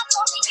the beat.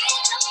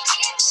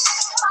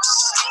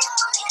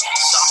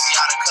 Something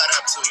y'all to cut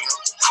up to you.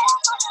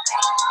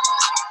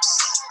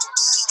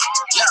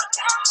 Yeah.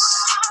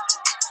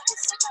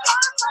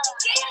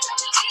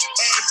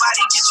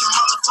 Everybody get your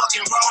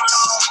motherfucking roll on. I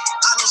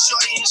know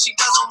shorty and she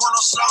doesn't want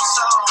no slow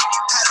song.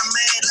 Had a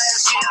man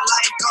last year,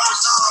 life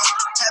goes on.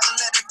 Haven't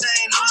let the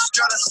thing loose,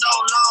 girl, it's so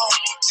long.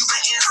 You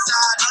been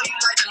inside, know you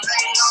like to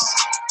lay low.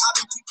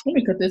 Let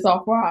me cut this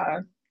off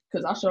wide,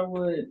 because I sure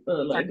would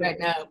like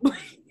that.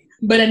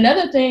 But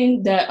another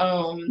thing that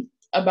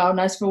about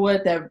Nice for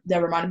What that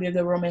reminded me of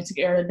the romantic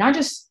era, not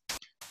just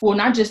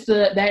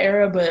that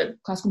era,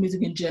 but classical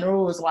music in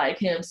general, was like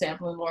him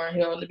sampling Lauryn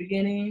Hill in the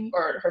beginning,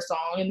 or her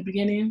song in the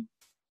beginning.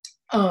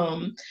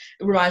 It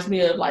reminds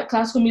me of like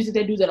classical music.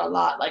 They do that a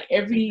lot. Like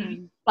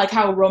like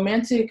how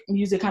romantic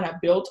music kind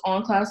of built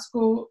on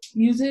classical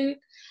music.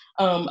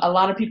 A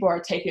lot of people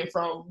are taken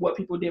from what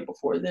people did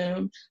before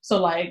them.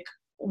 So like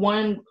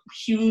one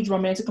huge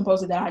romantic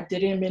composer that I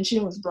didn't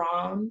mention was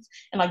Brahms.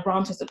 And like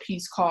Brahms has a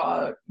piece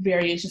called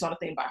Variations on a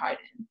Theme by Haydn.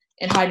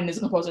 And Haydn is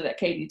a composer that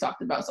Katie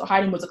talked about. So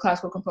Haydn was a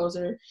classical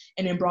composer,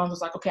 and then Brahms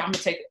was like, okay, I'm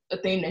gonna take a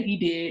theme that he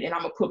did and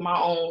I'm gonna put my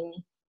own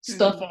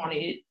stuff on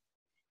it,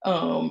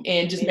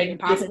 and just make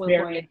different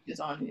variations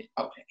on it.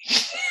 Okay.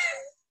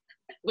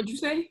 What'd you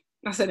say?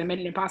 I said it made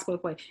it impossible to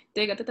play.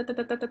 Yeah, that's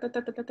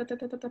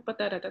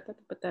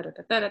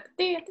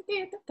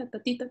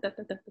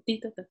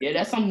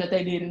something that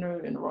they did in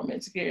the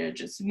romantic era,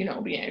 just being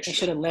extra. They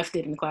should have left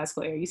it in the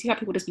classical era. You see how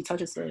people just be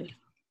touching stuff.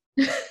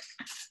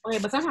 Okay,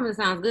 but sometimes it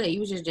sounds good.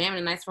 You was just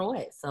jamming Nice for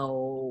What?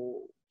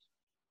 So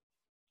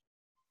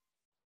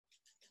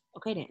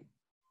okay then.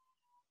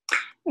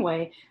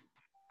 Anyway.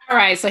 All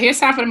right, so here's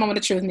time for the moment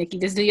of truth, Nikki.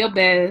 Just do your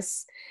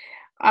best.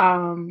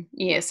 So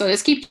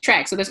let's keep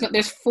track. So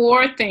there's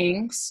 4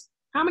 things.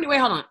 How many? Wait,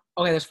 hold on.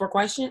 Okay, there's 4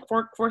 questions,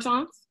 4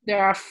 songs.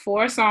 There are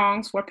 4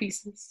 songs, 4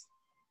 pieces.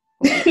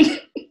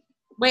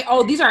 Wait,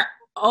 these are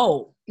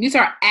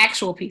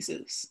actual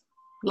pieces,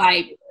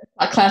 like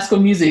classical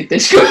music.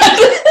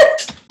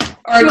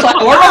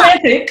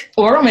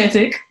 or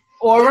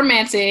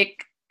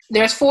romantic.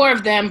 There's 4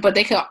 of them, but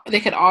they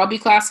could all be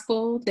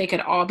classical. They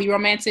could all be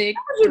romantic.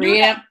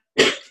 3 of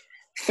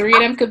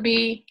them could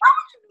be. Why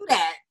would you do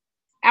that?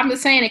 I'm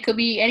just saying it could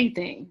be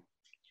anything.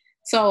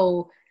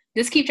 So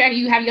just keep track.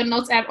 You have your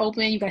notes app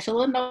open. You got your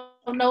little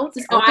notes.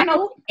 I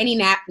know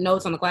any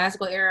notes on the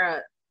classical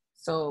era.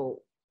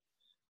 So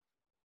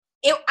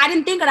I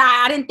didn't think of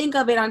that. I didn't think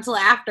of it until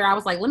after. I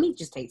was like, let me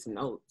just take some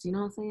notes. You know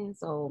what I'm saying?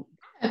 So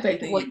I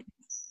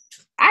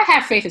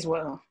have faith as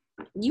well.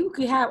 You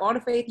could have all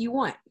the faith you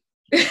want.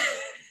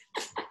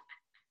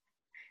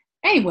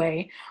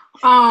 Anyway,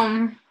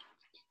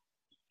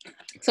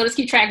 so let's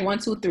keep track 1,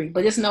 2, 3.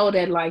 But just know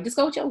that, like, just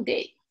go with your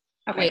dick.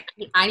 Okay.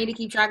 Wait, I need to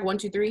keep track 1,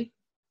 2, 3.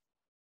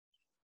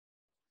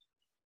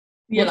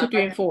 Yeah, 1, 2,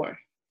 3, and 4.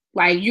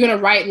 Like, you're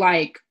gonna write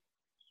like.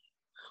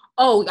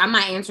 Oh, I'm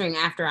not answering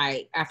after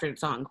the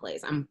song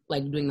plays. I'm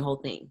like doing the whole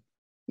thing.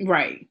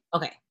 Right.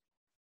 Okay.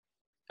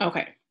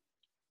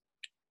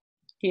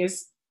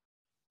 Here's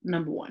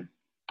number 1.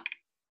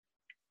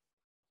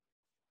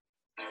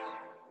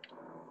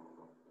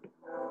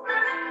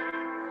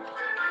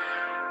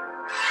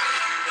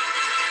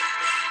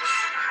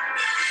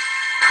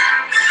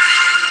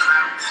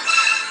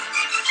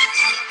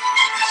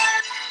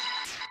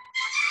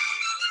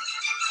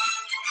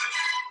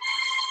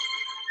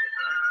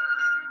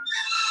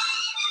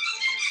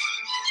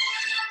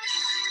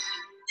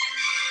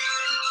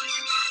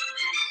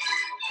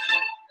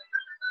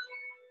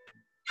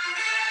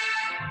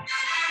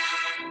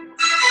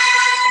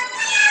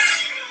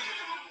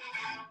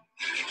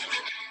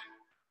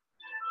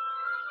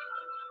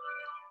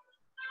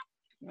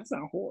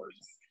 not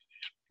horse.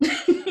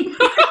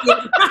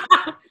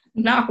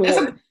 Not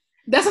horse.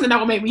 That's something that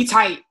will make me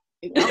tight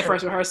at the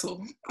first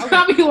rehearsal.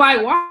 I'll be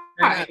like,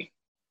 why?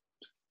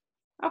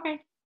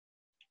 Okay.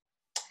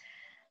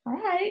 All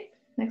right.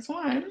 Next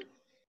one.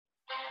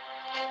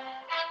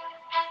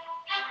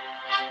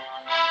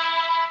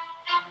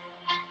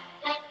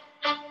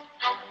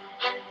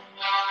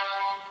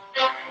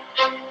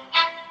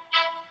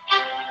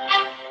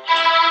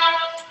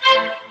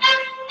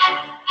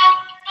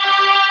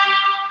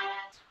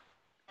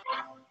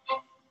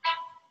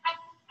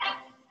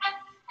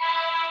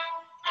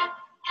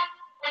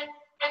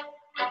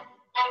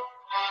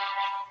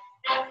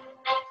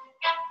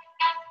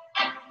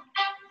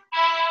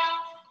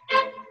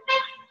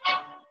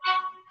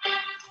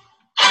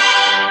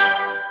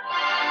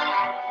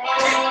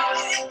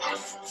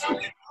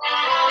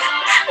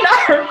 Not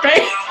her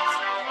face.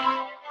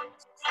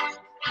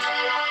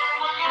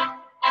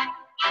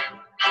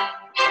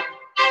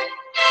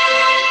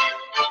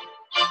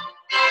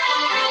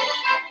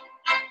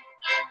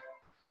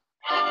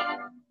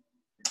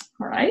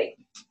 All right.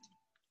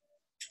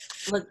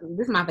 Look,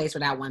 this is my face for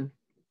that one.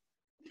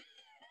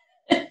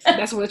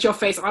 That's what your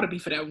face ought to be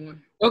for that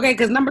one. Okay,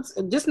 because number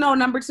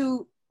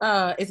two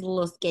is a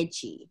little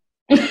sketchy.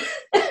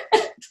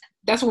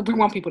 That's what we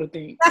want people to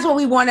think. That's what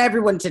we want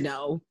everyone to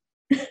know.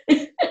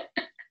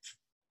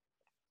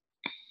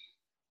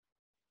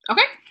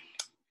 Okay.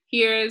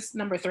 Here's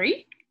number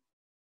 3.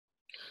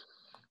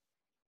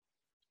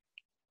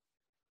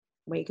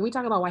 Wait, can we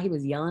talk about why he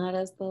was yelling at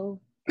us though?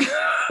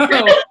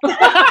 Oh.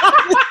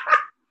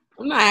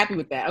 I'm not happy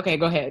with that. Okay,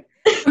 go ahead.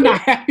 I'm not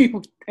happy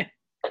with that.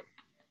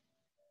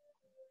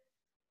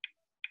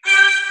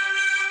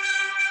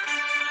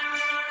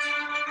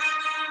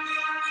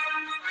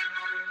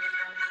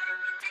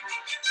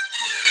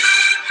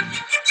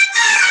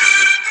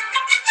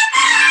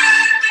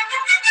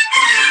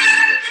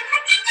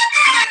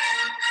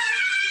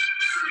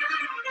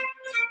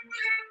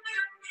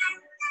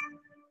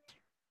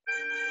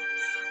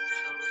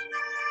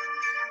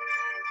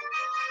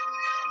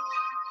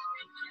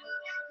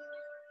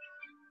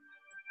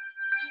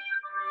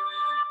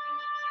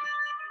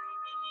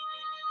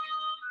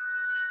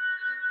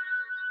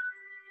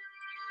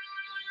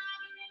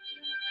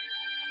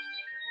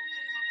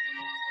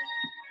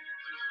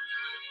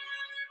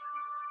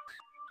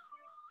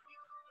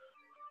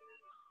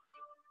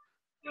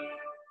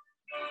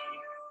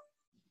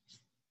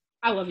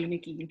 I love you,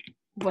 Nikki,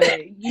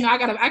 but you know I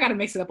gotta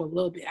mix it up a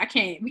little bit.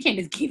 We can't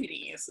just give you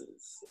the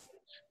answers.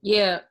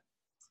 Yeah,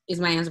 is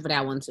my answer for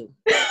that one too.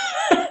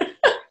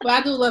 But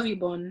I do love you,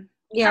 Bun.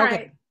 Yeah, all okay.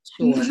 Right.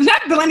 Sure.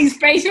 Not Delaney's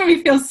face. You make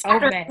me feel so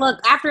bad. Look,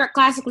 after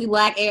Classically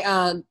Black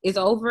is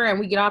over and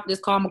we get off this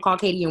call, I'm gonna call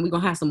Katie and we're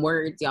gonna have some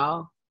words,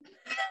 y'all.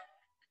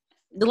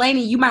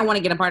 Delaney, you might want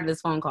to get a part of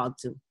this phone call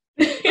too.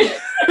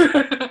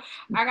 I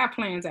got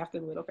plans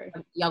after the okay.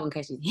 Y'all gonna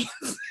catch these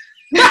hands.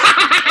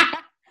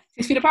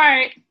 6 feet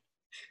apart.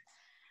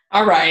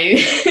 All right.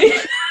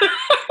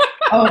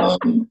 All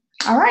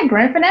right,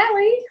 grand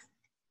finale.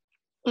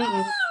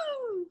 Last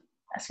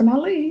but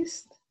not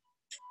least.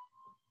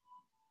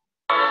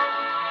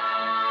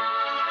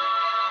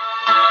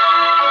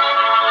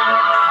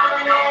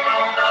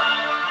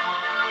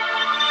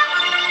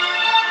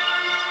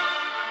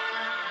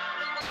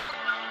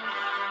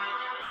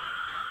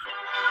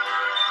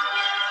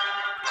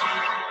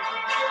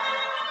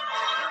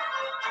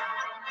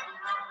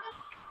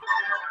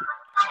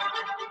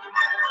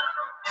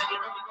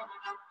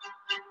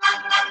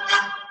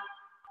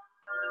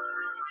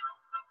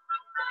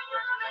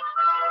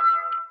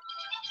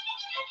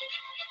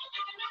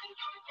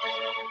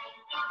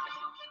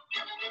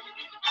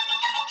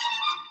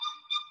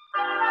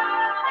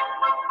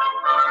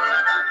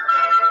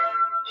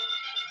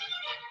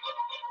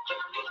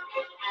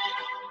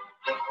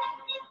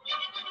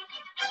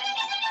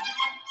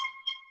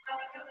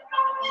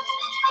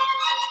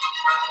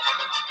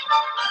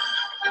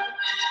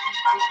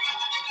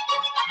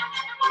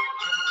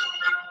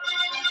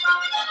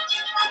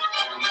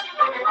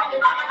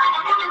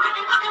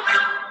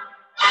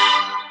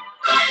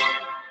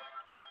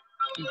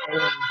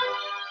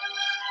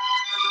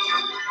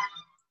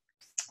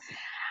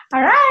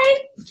 All right.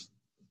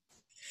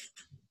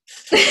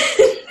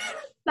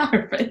 Not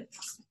her face.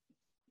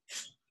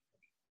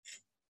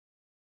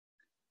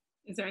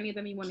 Is there any of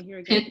them you want to hear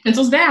again?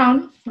 Pencils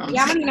down.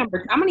 Yeah, I'm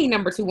gonna need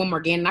number 2 one more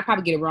again, and I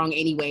probably get it wrong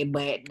anyway,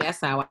 but that's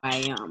how I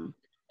am.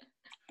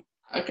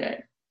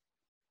 Okay.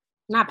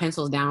 Not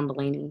pencils down,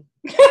 Delaney.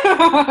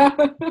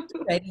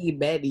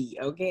 Betty,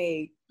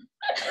 okay.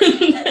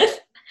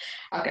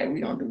 Okay,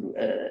 we don't do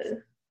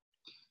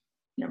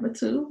number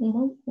 2.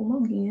 One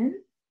more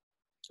again.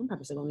 I'm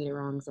probably still gonna get it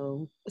wrong,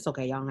 so it's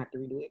okay. Y'all don't have to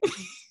redo it.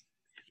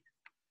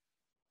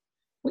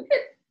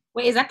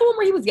 Wait, is that the one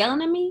where he was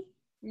yelling at me?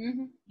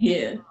 Mm-hmm.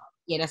 Yeah.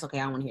 Yeah, that's okay.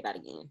 I don't want to hear that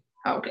again.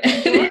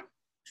 Okay.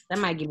 That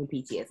might give me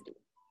PTSD.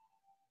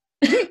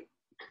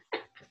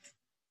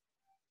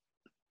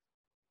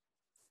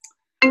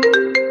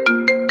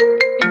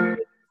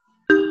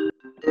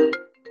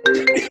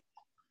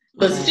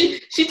 But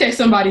She texts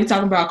somebody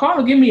talking about,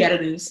 Carl, get me out of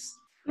this.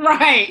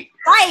 Right.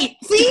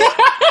 See?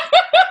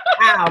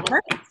 Wow,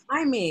 perfect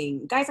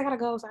timing. Guys, I gotta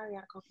go. Sorry,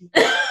 I gotta go.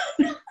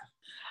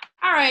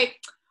 All right.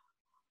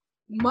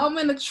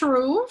 Moment of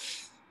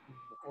truth.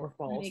 Or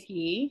false.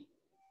 Nikki.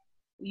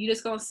 You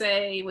just gonna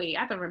say, wait, I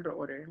have to remember the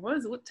order.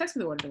 What text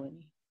me the order,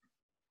 Delaney.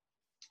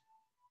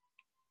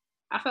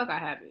 I feel like I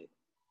have it.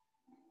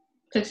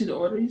 Text you the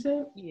order, you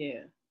said?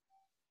 Yeah.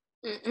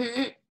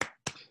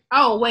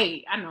 Oh,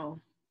 wait, I know.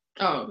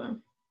 Oh, okay.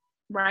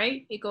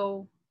 Right? It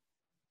go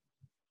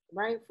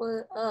right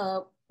foot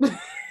up.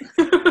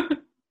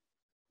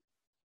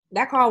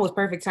 That call was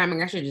perfect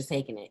timing. I should have just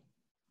taken it.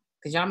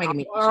 Because y'all making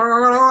me.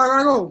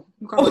 You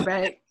call it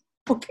back.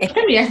 Okay.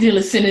 Maybe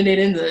accidentally sending it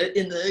in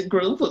the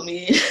group with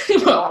me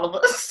for all of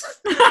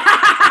us.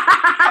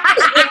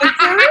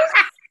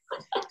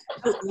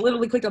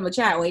 Literally clicked on the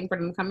chat waiting for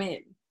them to come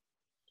in.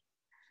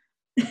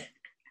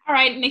 All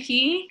right,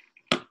 Nikki.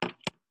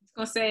 It's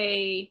gonna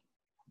say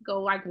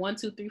go like 1,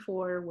 2, 3,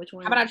 4. Which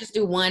one? How about I just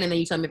do one and then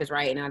you tell me if it's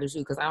right and I'll just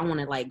do because I don't want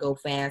to like go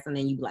fast and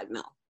then you be like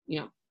no, you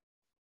know.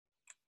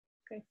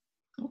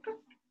 Okay.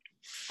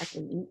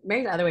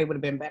 Maybe the other way would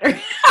have been better.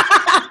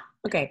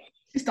 Okay.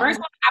 First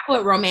one, I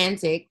put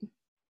romantic.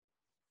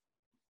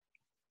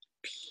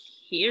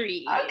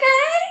 Period. Okay.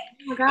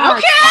 Oh my God.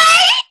 Okay.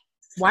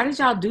 Why did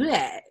y'all do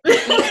that?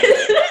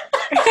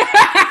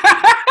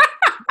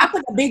 I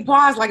put a big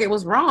pause like it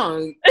was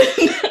wrong.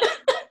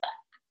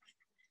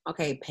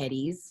 Okay,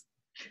 petties.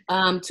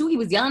 2, he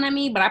was yelling at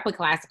me, but I put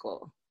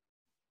classical.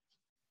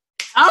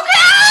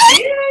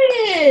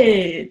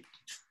 Okay.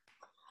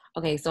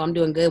 Okay, so I'm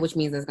doing good, which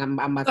means I'm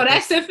about so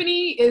that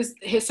symphony is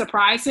his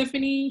surprise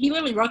symphony. He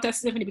literally wrote that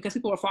symphony because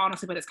people were falling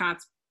asleep at his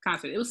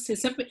concert. It was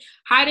his symphony.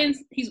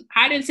 He's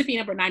Haydn Symphony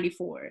number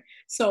 94.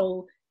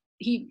 So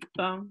he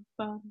Don't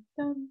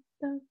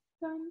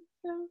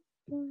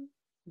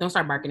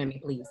start barking at me,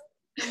 please.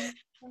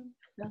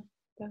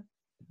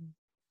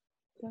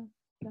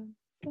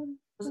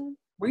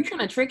 Were you trying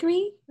to trick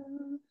me?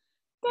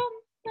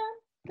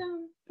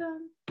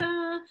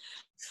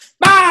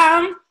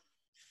 Bam.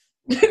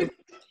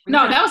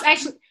 No, that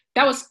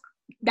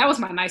was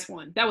my nice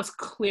one. That was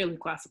clearly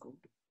classical.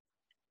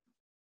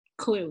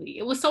 Clearly.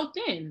 It was so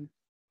thin.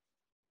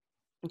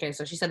 Okay,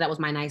 so she said that was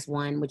my nice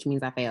one, which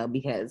means I failed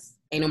because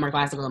ain't no more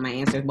classical in my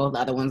answers. Both the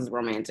other ones is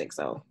romantic,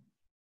 so.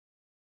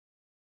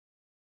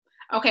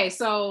 Okay,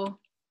 so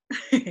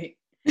okay.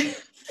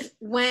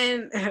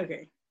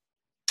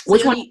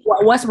 Which one?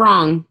 What's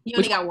wrong? You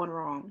only got one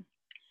wrong.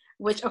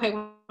 Which is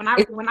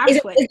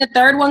the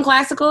third one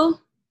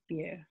classical?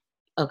 Yeah.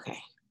 Okay.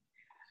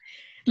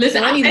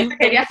 Listen,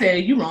 I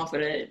said you wrong for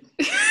that.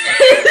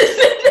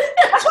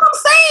 That's what I'm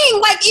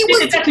saying. Like it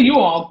was exactly you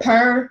on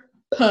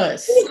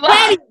purpose.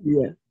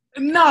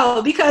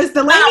 No, because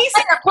Delaney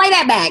said, play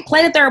that back.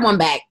 Play the third one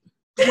back.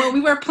 When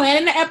we were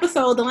planning the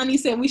episode, Delaney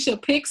said we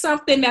should pick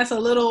something that's a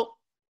little,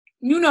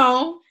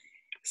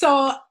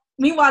 So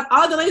meanwhile,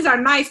 all Delaney's are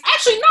nice.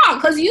 Actually, no,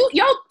 because your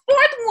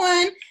fourth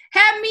one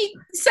had me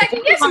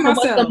second guessing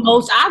myself. Was the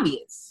most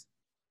obvious.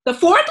 The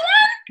fourth one?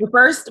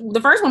 The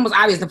first one was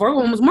obvious. The fourth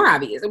one was more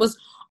obvious. It was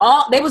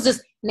all they was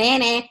just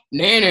nana.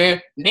 Yeah,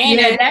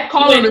 that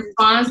call and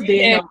response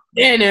did help.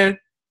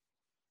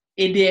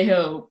 It did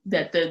help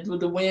that the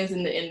wins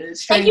and the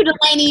Thank you,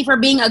 Delaney, for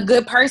being a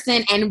good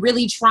person and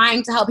really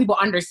trying to help people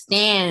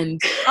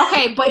understand.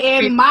 Okay, but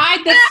in my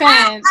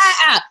defense,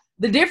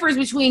 the difference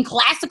between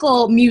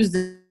classical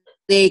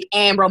music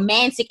and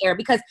romantic era,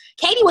 because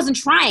Katie wasn't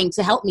trying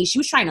to help me; she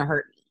was trying to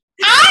hurt me.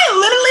 I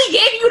literally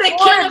gave you the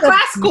king of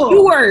classical.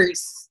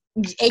 Viewers.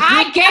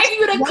 I gave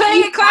you the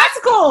king of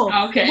classical.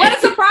 Okay. What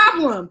is the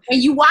problem?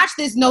 And you watch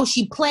this, no,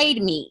 she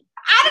played me.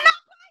 I did not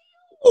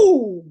play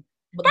you.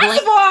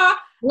 First of all,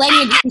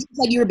 Delaney, you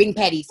said you were being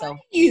petty, so. I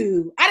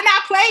did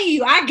not play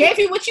you. I gave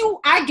you what you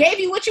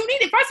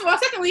needed. First of all,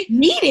 secondly,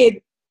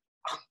 needed.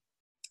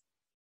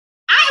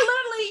 I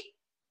literally,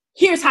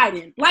 here's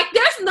Haydn. Like,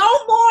 there's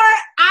no more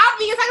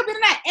obvious I could be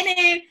than that. And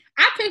then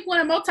I picked one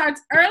of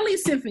Mozart's early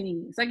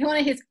symphonies, like one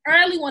of his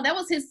early one. That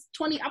was his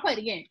I'll play it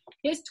again.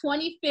 His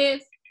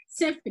 25th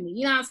symphony.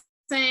 You know what I'm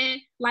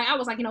saying? Like, I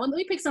was like, let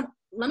me pick some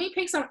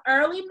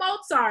early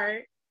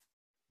Mozart.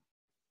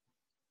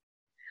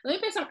 Let me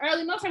pick some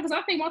early Mozart because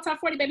I think Mozart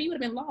 40, baby, you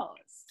would have been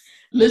lost.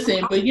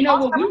 Listen, but you know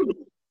what?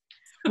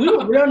 We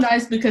were real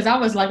nice because I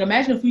was like,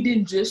 imagine if we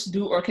didn't just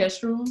do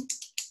orchestral.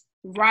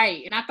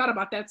 Right, and I thought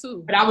about that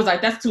too. But I was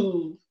like, that's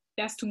too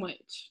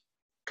much.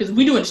 Because if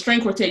we do a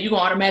string quartet, you're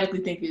gonna automatically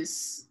think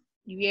it's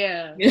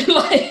unless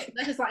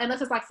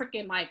it's like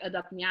freaking like a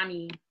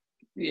Damiani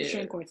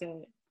string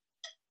quartet.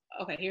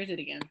 Okay, here's it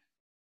again.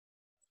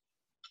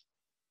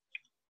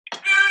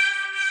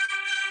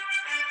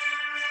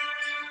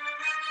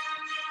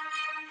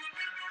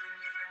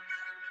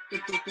 The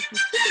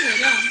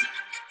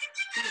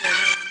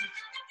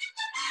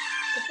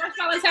first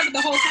violins have it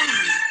the whole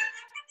time.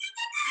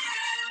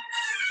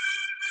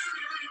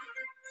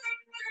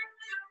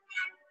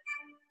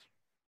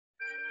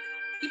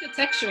 Keep the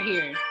texture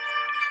here.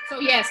 So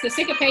yes, the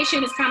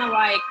syncopation is kind of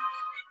like,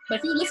 but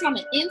if you listen on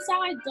the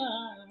inside,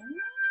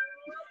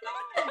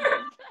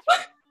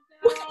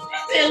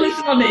 can't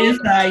listen on the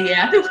inside,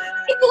 yeah. If you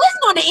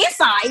listen on the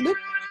inside,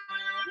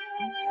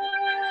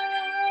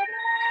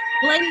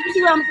 like, you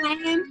see what I'm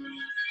saying?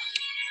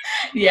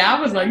 Yeah, I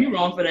was like, you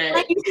wrong for that.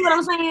 Like, you see what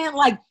I'm saying?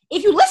 Like,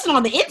 if you listen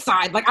on the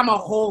inside, like, I'm a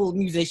whole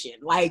musician.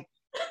 Like,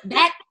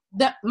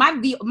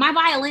 my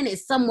violin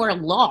is somewhere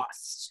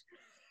lost.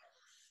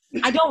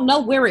 I don't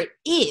know where it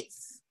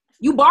is.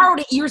 You borrowed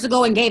it years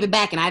ago and gave it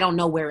back, and I don't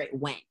know where it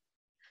went.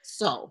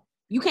 So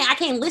I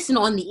can't listen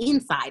on the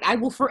inside. I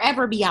will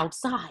forever be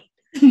outside.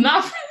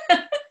 Not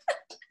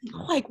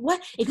like,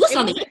 what? If you listen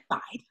on the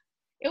inside.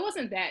 It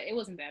wasn't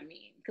that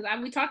mean. Because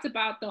we talked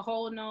about the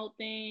whole note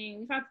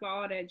thing. We talked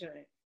about all that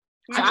junk.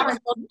 So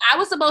I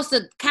was supposed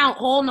to count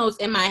whole notes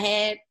in my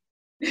head.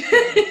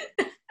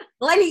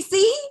 Lenny,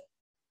 see?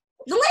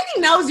 The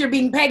lady knows you're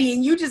being petty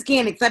and you just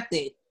can't accept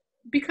it.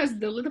 Because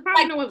the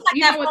problem, like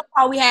that phone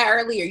call we had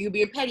earlier, you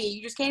being petty and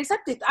you just can't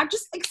accept it. I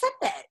just accept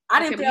that. I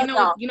didn't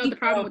feel the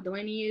problem with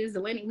Delaney is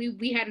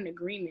we had an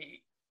agreement.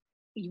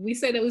 We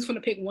said that we was going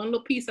to pick one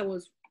little piece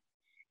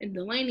and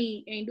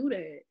Delaney ain't do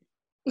that.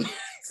 I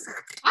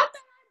thought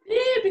I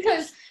did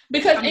because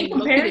in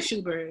comparison to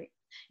Schubert.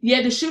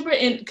 Yeah, the Schubert,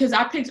 because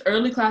I picked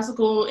early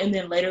classical and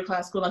then later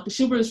classical. Like the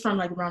Schubert is from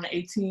like around the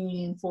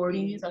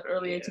 1840s, like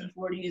early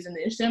 1840s, and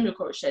the Samuel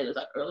Crochet is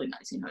like early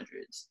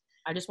 1900s.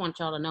 I just want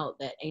y'all to know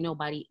that ain't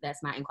nobody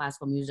that's not in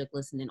classical music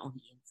listening on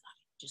the inside.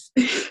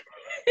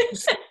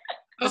 Just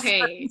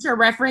okay. For future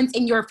reference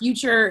in your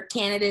future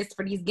candidates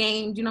for these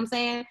games, you know what I'm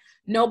saying?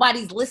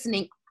 Nobody's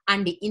listening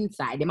on the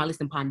inside. They might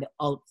listen on the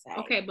outside.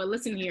 Okay, but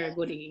listen here,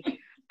 Goody.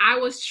 I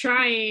was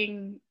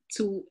trying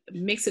to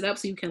mix it up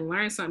so you can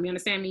learn something. You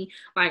understand me?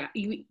 Like,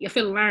 you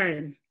feel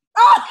learn.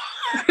 Oh!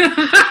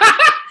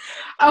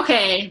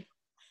 Okay.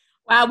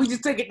 Wow, we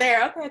just took it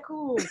there. Okay,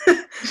 cool.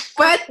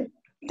 But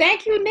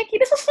thank you, Nikki.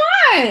 This was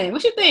fun.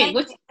 What you think?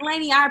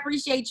 Laney, I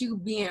appreciate you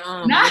being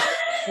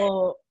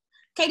well,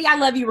 Katie, I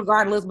love you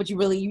regardless, but you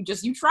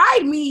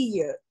tried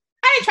me.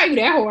 I didn't try you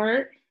that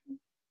hard.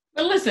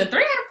 But listen, 3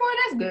 out of 4,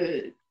 that's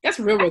good. That's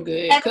real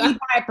good.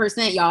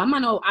 75%, y'all. I'm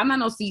not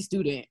no C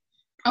student.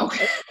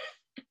 Okay.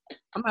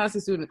 I'm not a C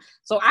student.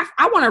 So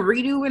I want to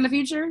redo in the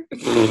future.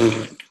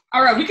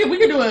 All right, we can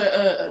do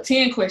a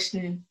 10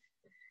 question.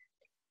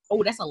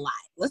 Oh, that's a lot.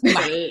 Let's do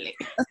 8.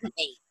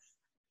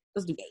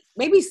 Let's do 8.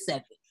 Maybe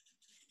 7.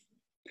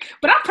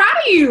 But I'm proud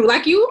of you.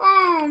 Like you,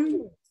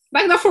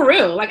 like no, for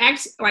real. Like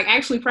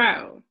actually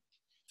proud.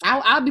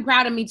 I'll be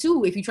proud of me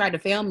too if you tried to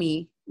fail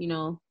me,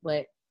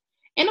 but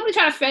ain't nobody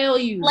trying to fail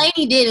you.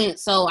 Lady didn't,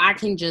 so I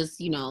can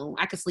just,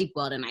 I can sleep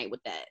well tonight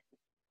with that.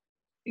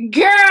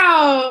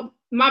 Girl,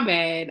 my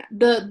bad.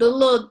 The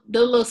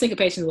little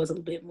syncopation was a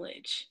little bit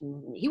much.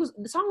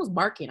 The song was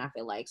barking, I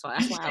feel like, so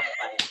that's why I was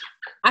like,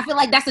 I feel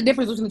like that's the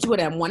difference between the two of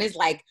them. One is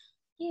like,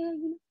 yeah,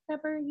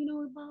 pepper,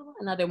 blah, blah.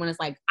 Another one is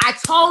like, I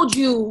told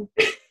you.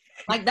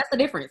 Like, that's the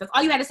difference. That's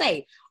all you had to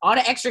say. All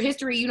the extra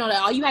history,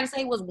 that all you had to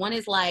say was one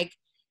is like,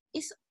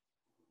 it's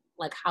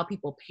like how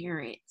people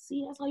parent.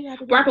 See, that's all you have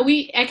to do. Right, but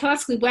we at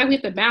Classically Black, we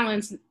have to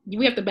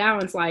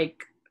balance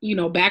like,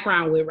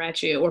 background with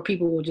ratchet, or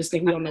people will just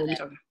think we don't know what we're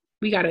talking.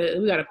 We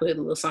gotta put a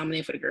little something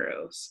in for the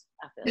girls.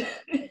 I feel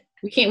that.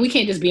 we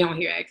can't just be on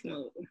here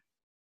acting.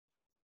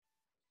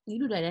 You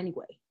do that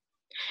anyway.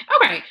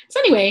 Okay, so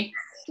anyway,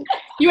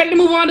 you ready to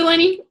move on,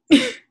 Delaney?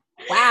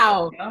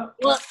 Wow.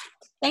 Well,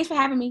 thanks for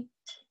having me.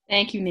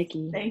 Thank you,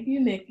 Nikki. Thank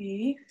you,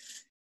 Nikki.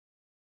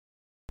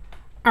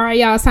 All right,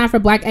 y'all. It's time for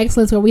Black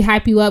Excellence, where we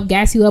hype you up,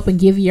 gas you up, and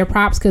give you your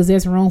props because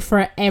there's room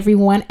for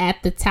everyone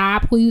at the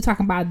top. Who you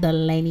talking about,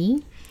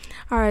 Delaney?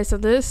 All right, so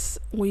this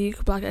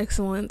week, Black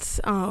Excellence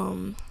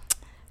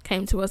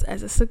came to us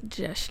as a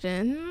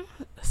suggestion.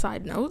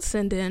 Side note,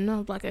 send in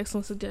a Black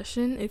Excellence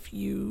suggestion if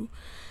you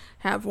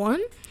have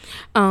one.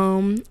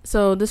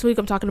 So this week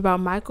I'm talking about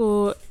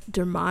Michael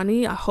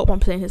Dermani. I hope I'm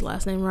saying his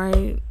last name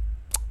right.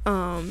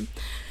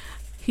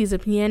 He's a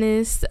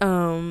pianist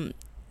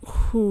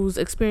whose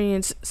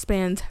experience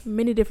spans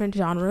many different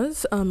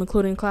genres,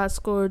 including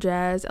classical,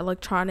 jazz,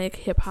 electronic,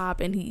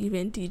 hip-hop, and he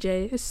even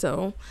DJs.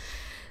 So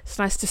it's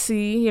nice to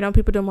see,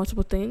 people do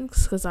multiple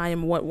things, because I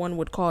am what one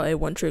would call a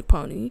one-trick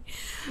pony.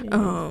 Me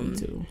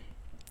too.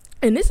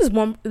 And this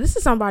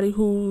is somebody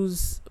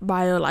whose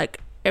bio,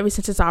 like, every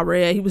sentence I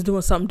read, he was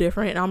doing something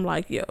different, and I'm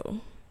like, yo.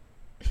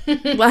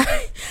 What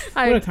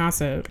a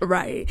concept.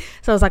 Right.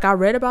 So it's like, I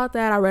read about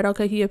that. I read,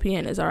 okay, he a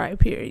pianist. All right,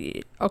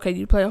 period. Okay,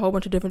 you play a whole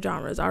bunch of different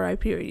genres. All right,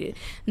 period.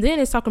 And then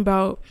it's talking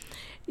about,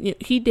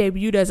 he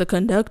debuted as a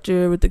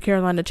conductor with the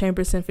Carolina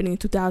Chamber Symphony in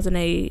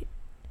 2008.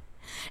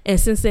 And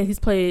since then, he's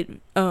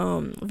played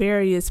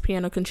various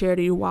piano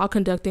concerti while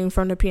conducting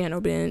from the piano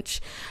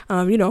bench.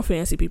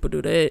 Fancy people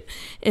do that.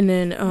 And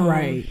then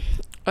right.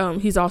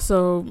 He's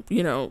also,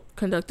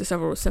 conducted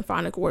several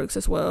symphonic works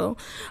as well.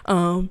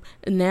 And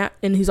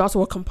he's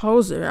also a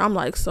composer. I'm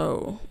like,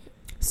 so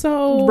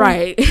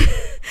right.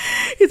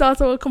 He's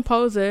also a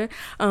composer.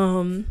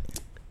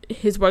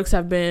 His works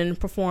have been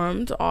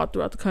performed all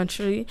throughout the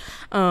country.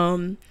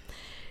 On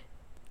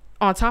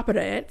top of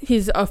that,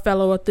 he's a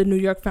fellow at the New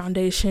York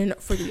Foundation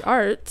for the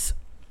Arts.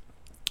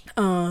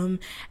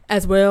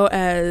 as well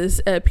as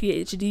a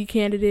PhD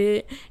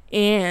candidate,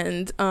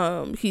 and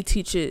he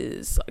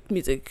teaches like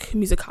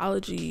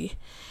musicology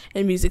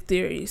and music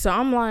theory. So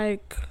I'm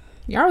like,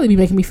 y'all really be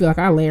making me feel like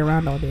I lay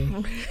around all day.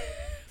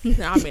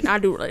 I mean, I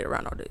do lay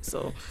around all day.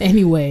 So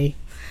anyway,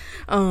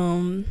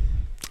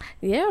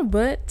 yeah,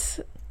 but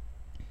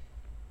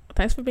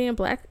thanks for being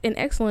Black in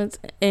excellence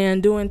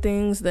and doing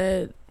things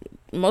that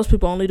most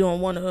people only doing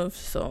one of.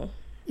 So.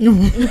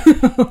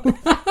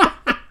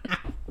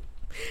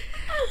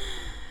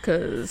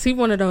 Because he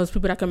one of those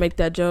people that can make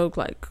that joke,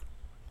 like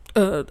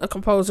a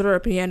composer, a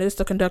pianist,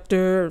 a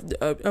conductor,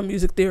 a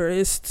music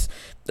theorist,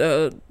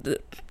 the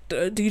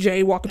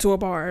DJ walking to a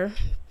bar,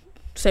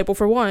 staple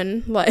for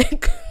one,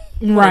 like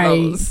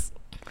right.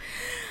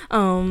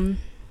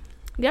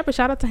 Yeah, but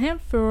shout out to him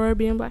for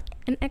being Black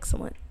and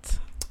excellent.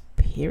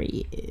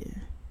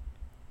 Period.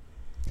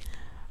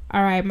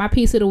 All right, my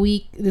piece of the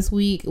week this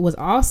week was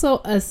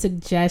also a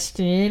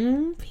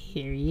suggestion.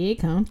 Period.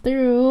 Come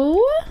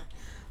through.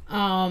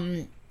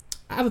 I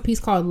have a piece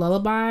called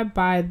Lullaby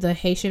by the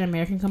Haitian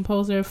American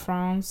composer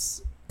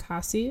Franz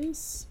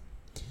Cassius.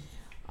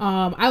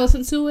 I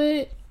listened to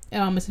it.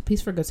 It's a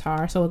piece for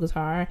guitar, solo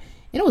guitar,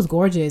 and it was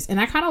gorgeous. And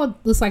I kind of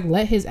just like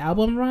let his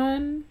album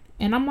run,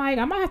 and I'm like,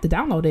 I might have to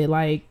download it.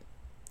 Like,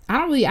 I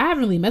haven't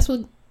really messed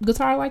with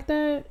guitar like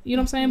that, you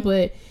know what I'm saying?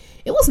 But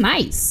it was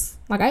nice.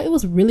 Like, it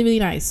was really, really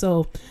nice.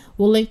 So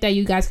we'll link that.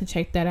 You guys can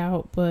check that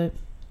out. But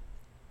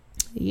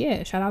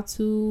yeah, shout out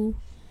to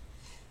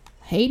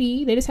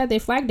Haiti. They just had their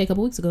Flag Day a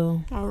couple weeks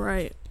ago. All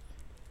right.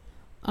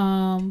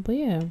 But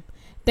yeah,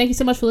 thank you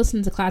so much for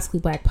listening to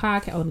Classically Black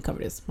Podcast. Oh, let me cover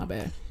this. My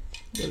bad.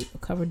 There we go.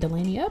 Cover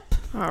Delaney up.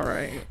 All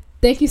right.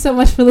 Thank you so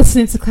much for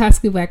listening to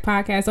Classically Black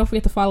Podcast. Don't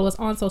forget to follow us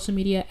on social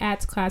media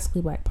at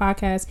Classically Black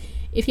Podcast.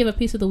 If you have a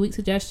piece of the week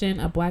suggestion,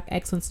 a Black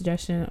excellence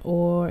suggestion,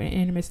 or an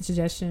intermission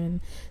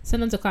suggestion,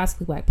 send them to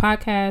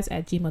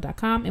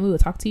classicallyblackpodcast@gmail.com, and we will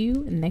talk to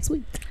you next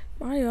week.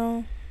 Bye,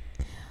 y'all.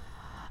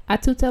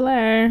 À tout à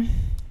l'heure.